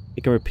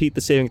 It can repeat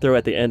the saving throw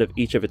at the end of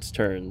each of its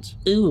turns.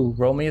 Ooh,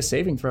 roll me a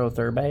saving throw,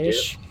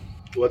 Thurbash.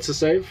 What's the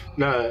save?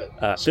 No,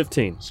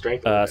 15.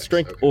 strength or dex?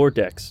 Strength Okay. or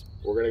dex.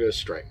 We're gonna go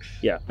strength.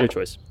 Yeah, your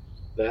choice.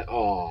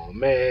 Oh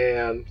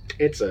man,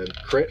 it's a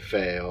crit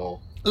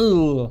fail.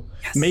 Ooh.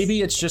 Yes.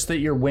 Maybe it's just that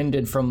you're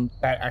winded from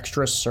that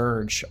extra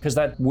surge, because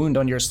that wound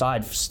on your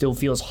side still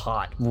feels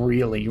hot,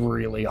 really,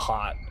 really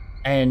hot.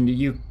 And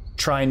you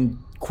try and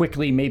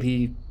quickly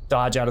maybe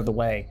dodge out of the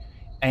way.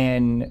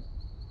 And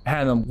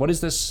Hannah, what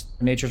does this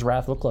Nature's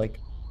Wrath look like?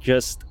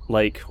 Just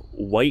like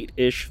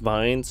white-ish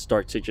vines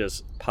start to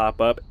just pop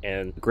up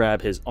and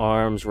grab his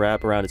arms,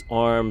 wrap around his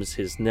arms,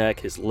 his neck,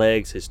 his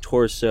legs, his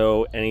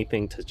torso,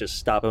 anything to just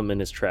stop him in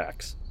his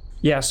tracks.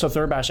 Yeah, so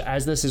Thurbash,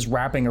 as this is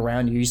wrapping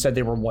around you, you said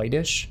they were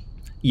whitish?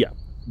 Yeah.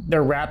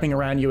 They're wrapping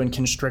around you and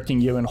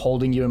constricting you and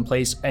holding you in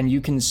place, and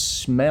you can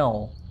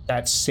smell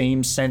that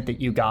same scent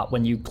that you got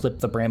when you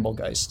clipped the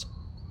Bramblegeist.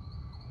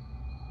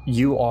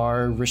 You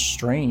are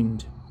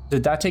restrained.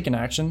 Did that take an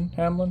action,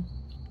 Hamlin?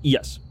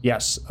 Yes.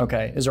 Yes,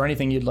 okay. Is there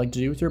anything you'd like to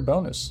do with your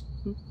bonus?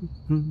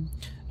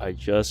 I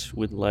just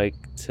would like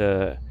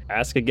to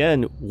ask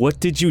again, what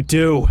did you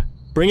do?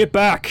 Bring it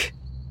back!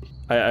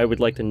 I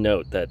would like to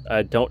note that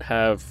I don't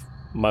have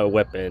my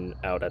weapon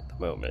out at the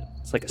moment.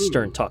 It's like a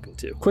stern talking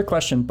to. Quick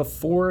question,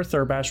 before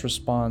Thurbash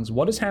responds,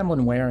 what is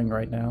Hamlin wearing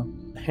right now?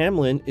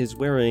 Hamlin is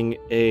wearing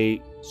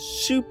a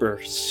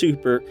super,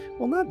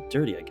 well, not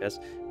dirty, I guess,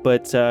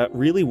 but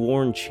really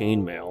worn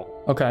chainmail.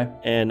 Okay.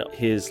 And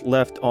his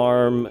left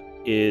arm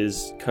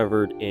is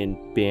covered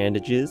in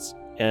bandages,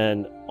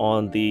 and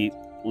on the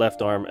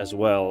left arm as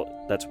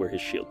well, that's where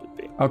his shield would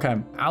be. Okay.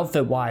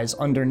 Outfit-wise,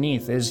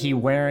 underneath, is he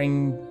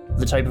wearing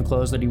the type of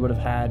clothes that he would have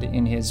had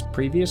in his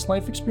previous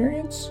life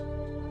experience?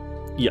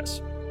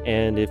 Yes.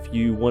 And if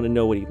you want to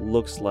know what he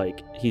looks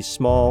like, he's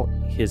small,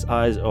 his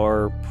eyes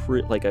are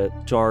like a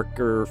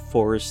darker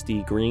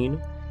foresty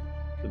green,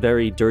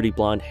 very dirty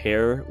blonde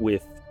hair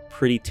with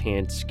pretty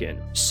tanned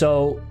skin.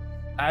 So,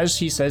 as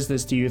he says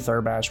this to you,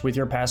 Thurbash, with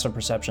your passive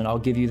perception, I'll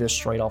give you this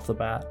straight off the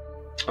bat.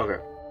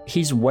 Okay.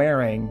 He's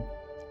wearing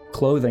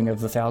clothing of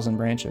the Thousand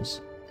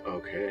Branches.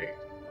 Okay.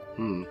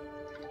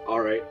 All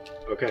right.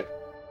 Okay.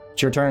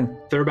 It's your turn.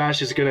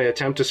 Thurbash is going to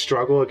attempt to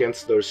struggle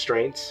against those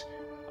strengths,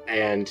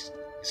 and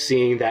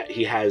seeing that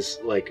he has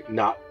like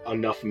not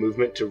enough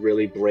movement to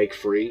really break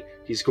free,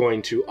 he's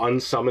going to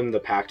unsummon the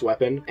pact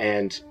weapon,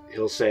 and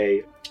he'll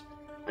say,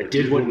 I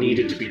did what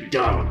needed to be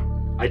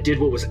done. I did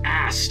what was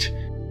asked.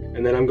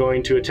 And then I'm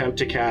going to attempt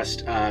to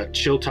cast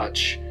Chill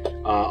Touch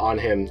on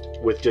him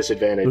with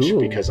disadvantage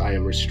because I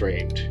am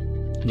restrained.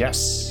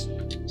 Yes.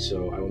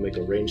 So I will make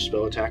a ranged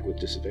spell attack with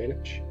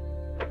disadvantage.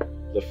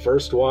 The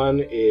first one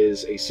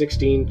is a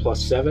 16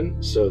 plus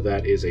 7, so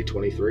that is a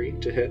 23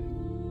 to hit.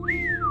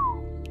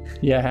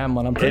 Yeah,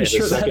 Hamlin, I'm pretty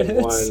sure that is. The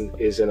second one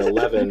is an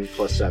 11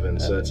 plus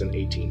 7, so that's an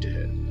 18 to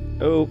hit.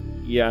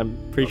 Yeah, I'm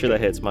pretty sure that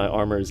hits. My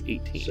armor is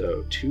 18.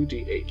 So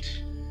 2d8.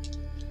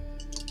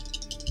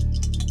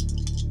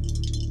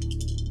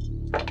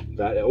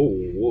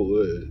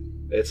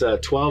 It's a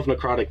 12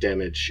 necrotic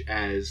damage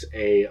as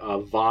a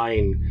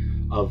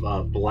vine of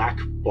black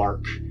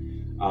bark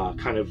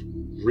kind of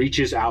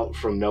reaches out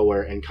from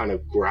nowhere and kind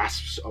of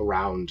grasps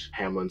around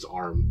Hamlin's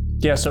arm.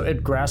 Yeah, so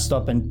it grasped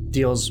up and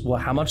deals,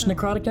 how much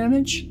necrotic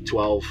damage?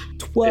 12.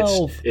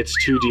 12. It's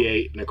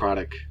 2d8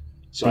 necrotic.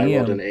 So I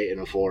rolled an 8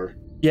 and a 4.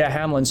 Yeah,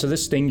 Hamlin, so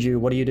this stings you.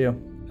 What do you do?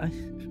 I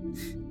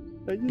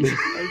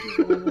just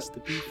want us to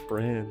be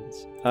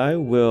friends.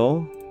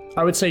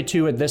 I would say,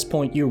 too, at this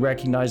point, you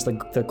recognize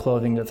the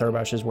clothing that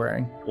Thurbash is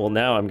wearing. Well,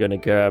 now I'm going to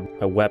grab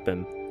a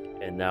weapon,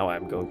 and now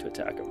I'm going to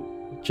attack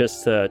him.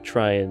 Just to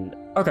try and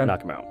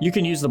knock him out. You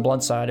can use the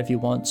blunt side if you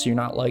want, so you're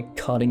not,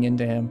 cutting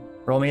into him.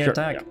 Roll me an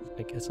attack. Yeah.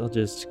 I guess I'll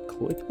just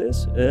click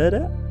this.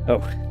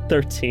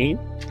 13.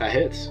 That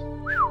hits.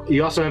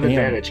 You also have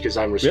advantage because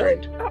I'm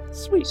restrained. Really? Oh,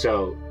 sweet.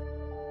 So...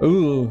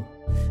 Ooh.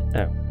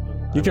 Oh.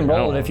 You can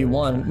roll it if you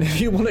want.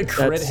 If you want to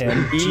crit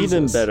him.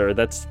 Even better.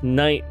 That's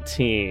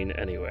 19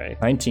 anyway.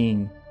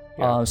 19.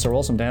 Yeah. So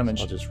roll some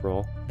damage. I'll just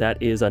roll. That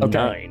is a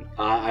 9.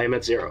 I am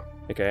at 0.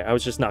 Okay, I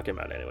was just knocking him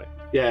out anyway.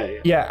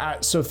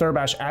 Yeah. So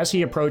Thurbash, as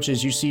he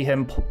approaches, you see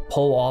him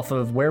pull off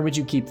of, where would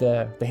you keep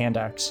the hand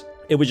axe?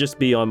 It would just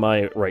be on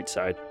my right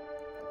side,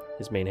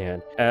 his main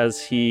hand.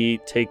 As he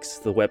takes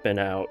the weapon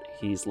out,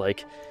 he's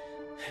like,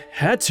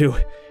 had to.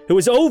 It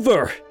was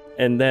over.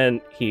 And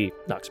then he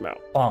knocks him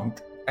out. Bonk.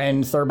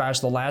 And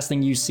Thurbash, the last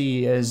thing you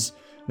see is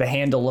the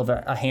handle of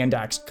a hand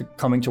axe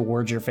coming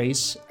towards your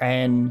face.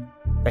 And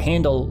the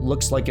handle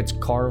looks like it's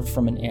carved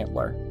from an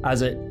antler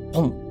as it,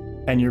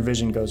 boom, and your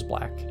vision goes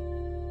black.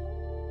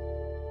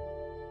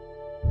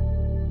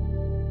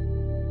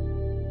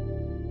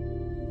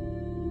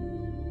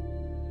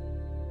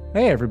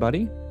 Hey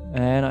everybody,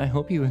 and I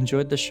hope you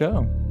enjoyed the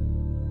show.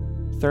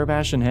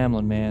 Thurbash and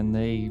Hamlin, man,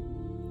 they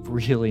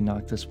really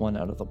knocked this one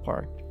out of the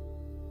park.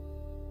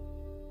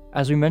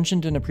 As we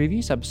mentioned in a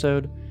previous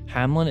episode,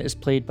 Hamlin is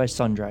played by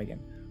Sundragon,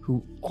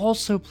 who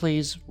also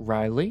plays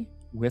Riley,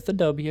 with a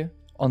W,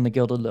 on the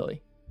Gilded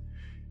Lily.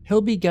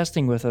 He'll be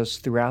guesting with us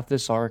throughout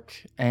this arc,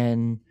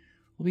 and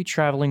we'll be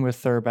traveling with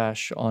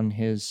Thurbash on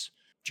his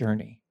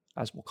journey,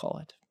 as we'll call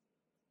it.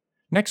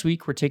 Next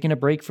week, we're taking a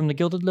break from the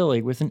Gilded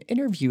Lily with an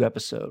interview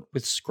episode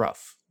with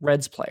Scruff,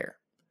 Red's player.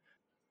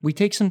 We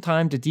take some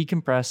time to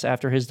decompress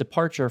after his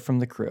departure from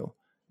the crew.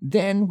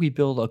 Then we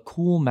build a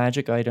cool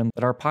magic item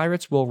that our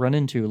pirates will run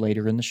into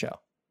later in the show.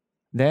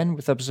 Then,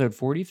 with episode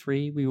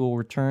 43, we will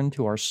return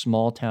to our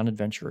small town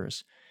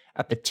adventurers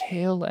at the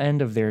tail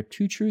end of their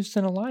Two Truths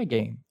and a Lie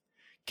game,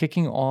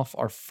 kicking off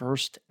our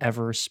first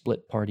ever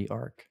split party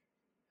arc.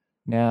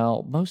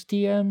 Now, most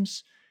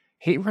DMs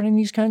hate running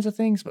these kinds of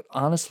things, but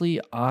honestly,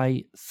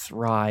 I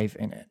thrive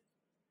in it.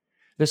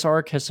 This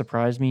arc has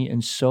surprised me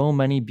in so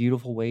many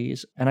beautiful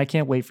ways, and I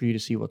can't wait for you to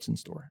see what's in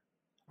store.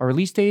 Our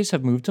release days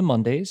have moved to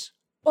Mondays,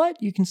 but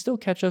you can still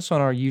catch us on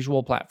our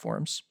usual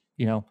platforms.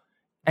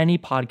 Any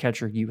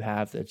podcatcher you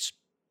have that's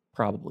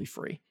probably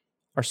free.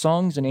 Our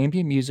songs and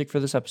ambient music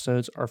for this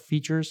episode are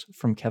features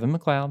from Kevin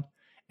MacLeod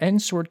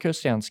and Sword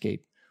Coast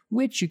Soundscape,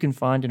 which you can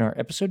find in our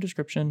episode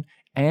description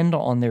and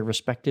on their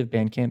respective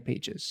Bandcamp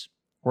pages.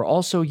 We're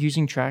also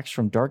using tracks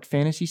from Dark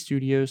Fantasy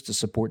Studios to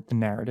support the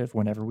narrative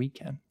whenever we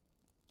can.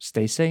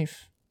 Stay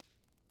safe,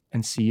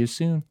 and see you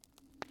soon.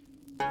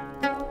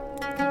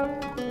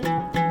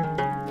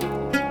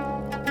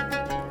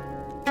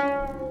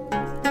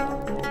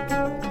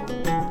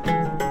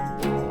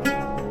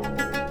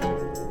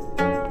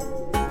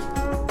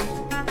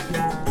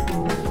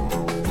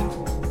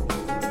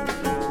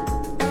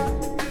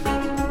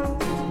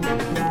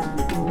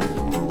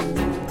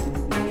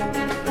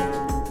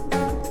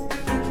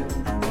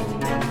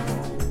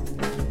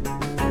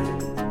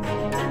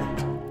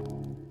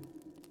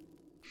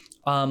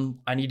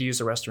 I need to use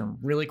the restroom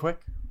really quick.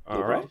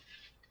 All right.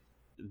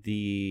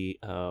 The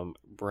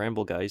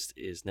Bramblegeist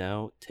is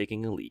now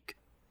taking a leak.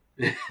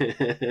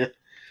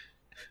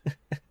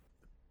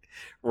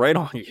 Right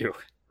on you.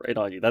 Right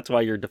on you. That's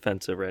why you're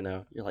defensive right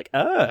now. You're like,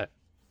 oh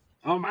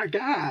my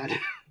god.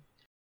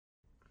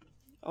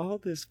 All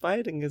this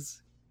fighting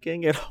is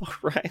getting it all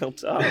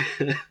riled up.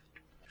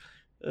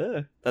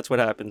 That's what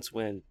happens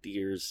when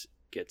deers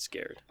get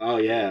scared. Oh,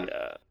 yeah.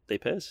 They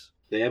piss.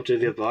 They empty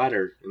the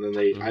bladder, and then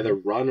they either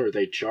run or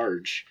they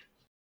charge.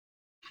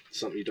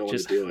 Something you don't want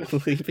to do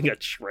with. Leaving a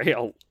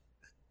trail.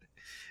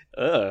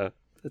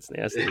 That's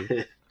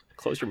nasty.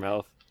 Close your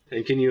mouth.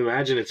 And can you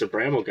imagine it's a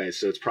Bramblegeist,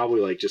 so it's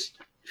probably just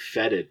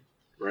fetid,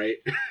 right?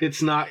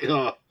 It's not.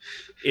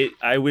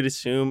 I would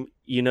assume,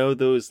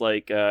 those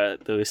what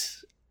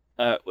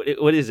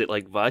is it,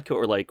 like vodka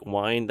or like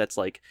wine that's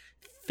like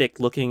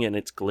thick looking and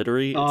it's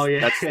glittery? Oh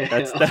yeah, that's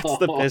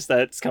the piss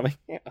that's coming.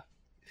 Yeah.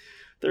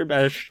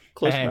 Thurbash,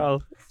 close your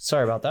mouth.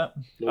 Sorry about that.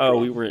 No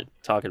problem. We weren't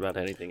talking about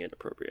anything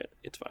inappropriate.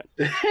 It's fine.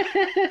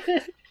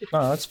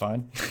 Oh, that's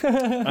fine.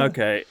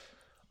 Okay.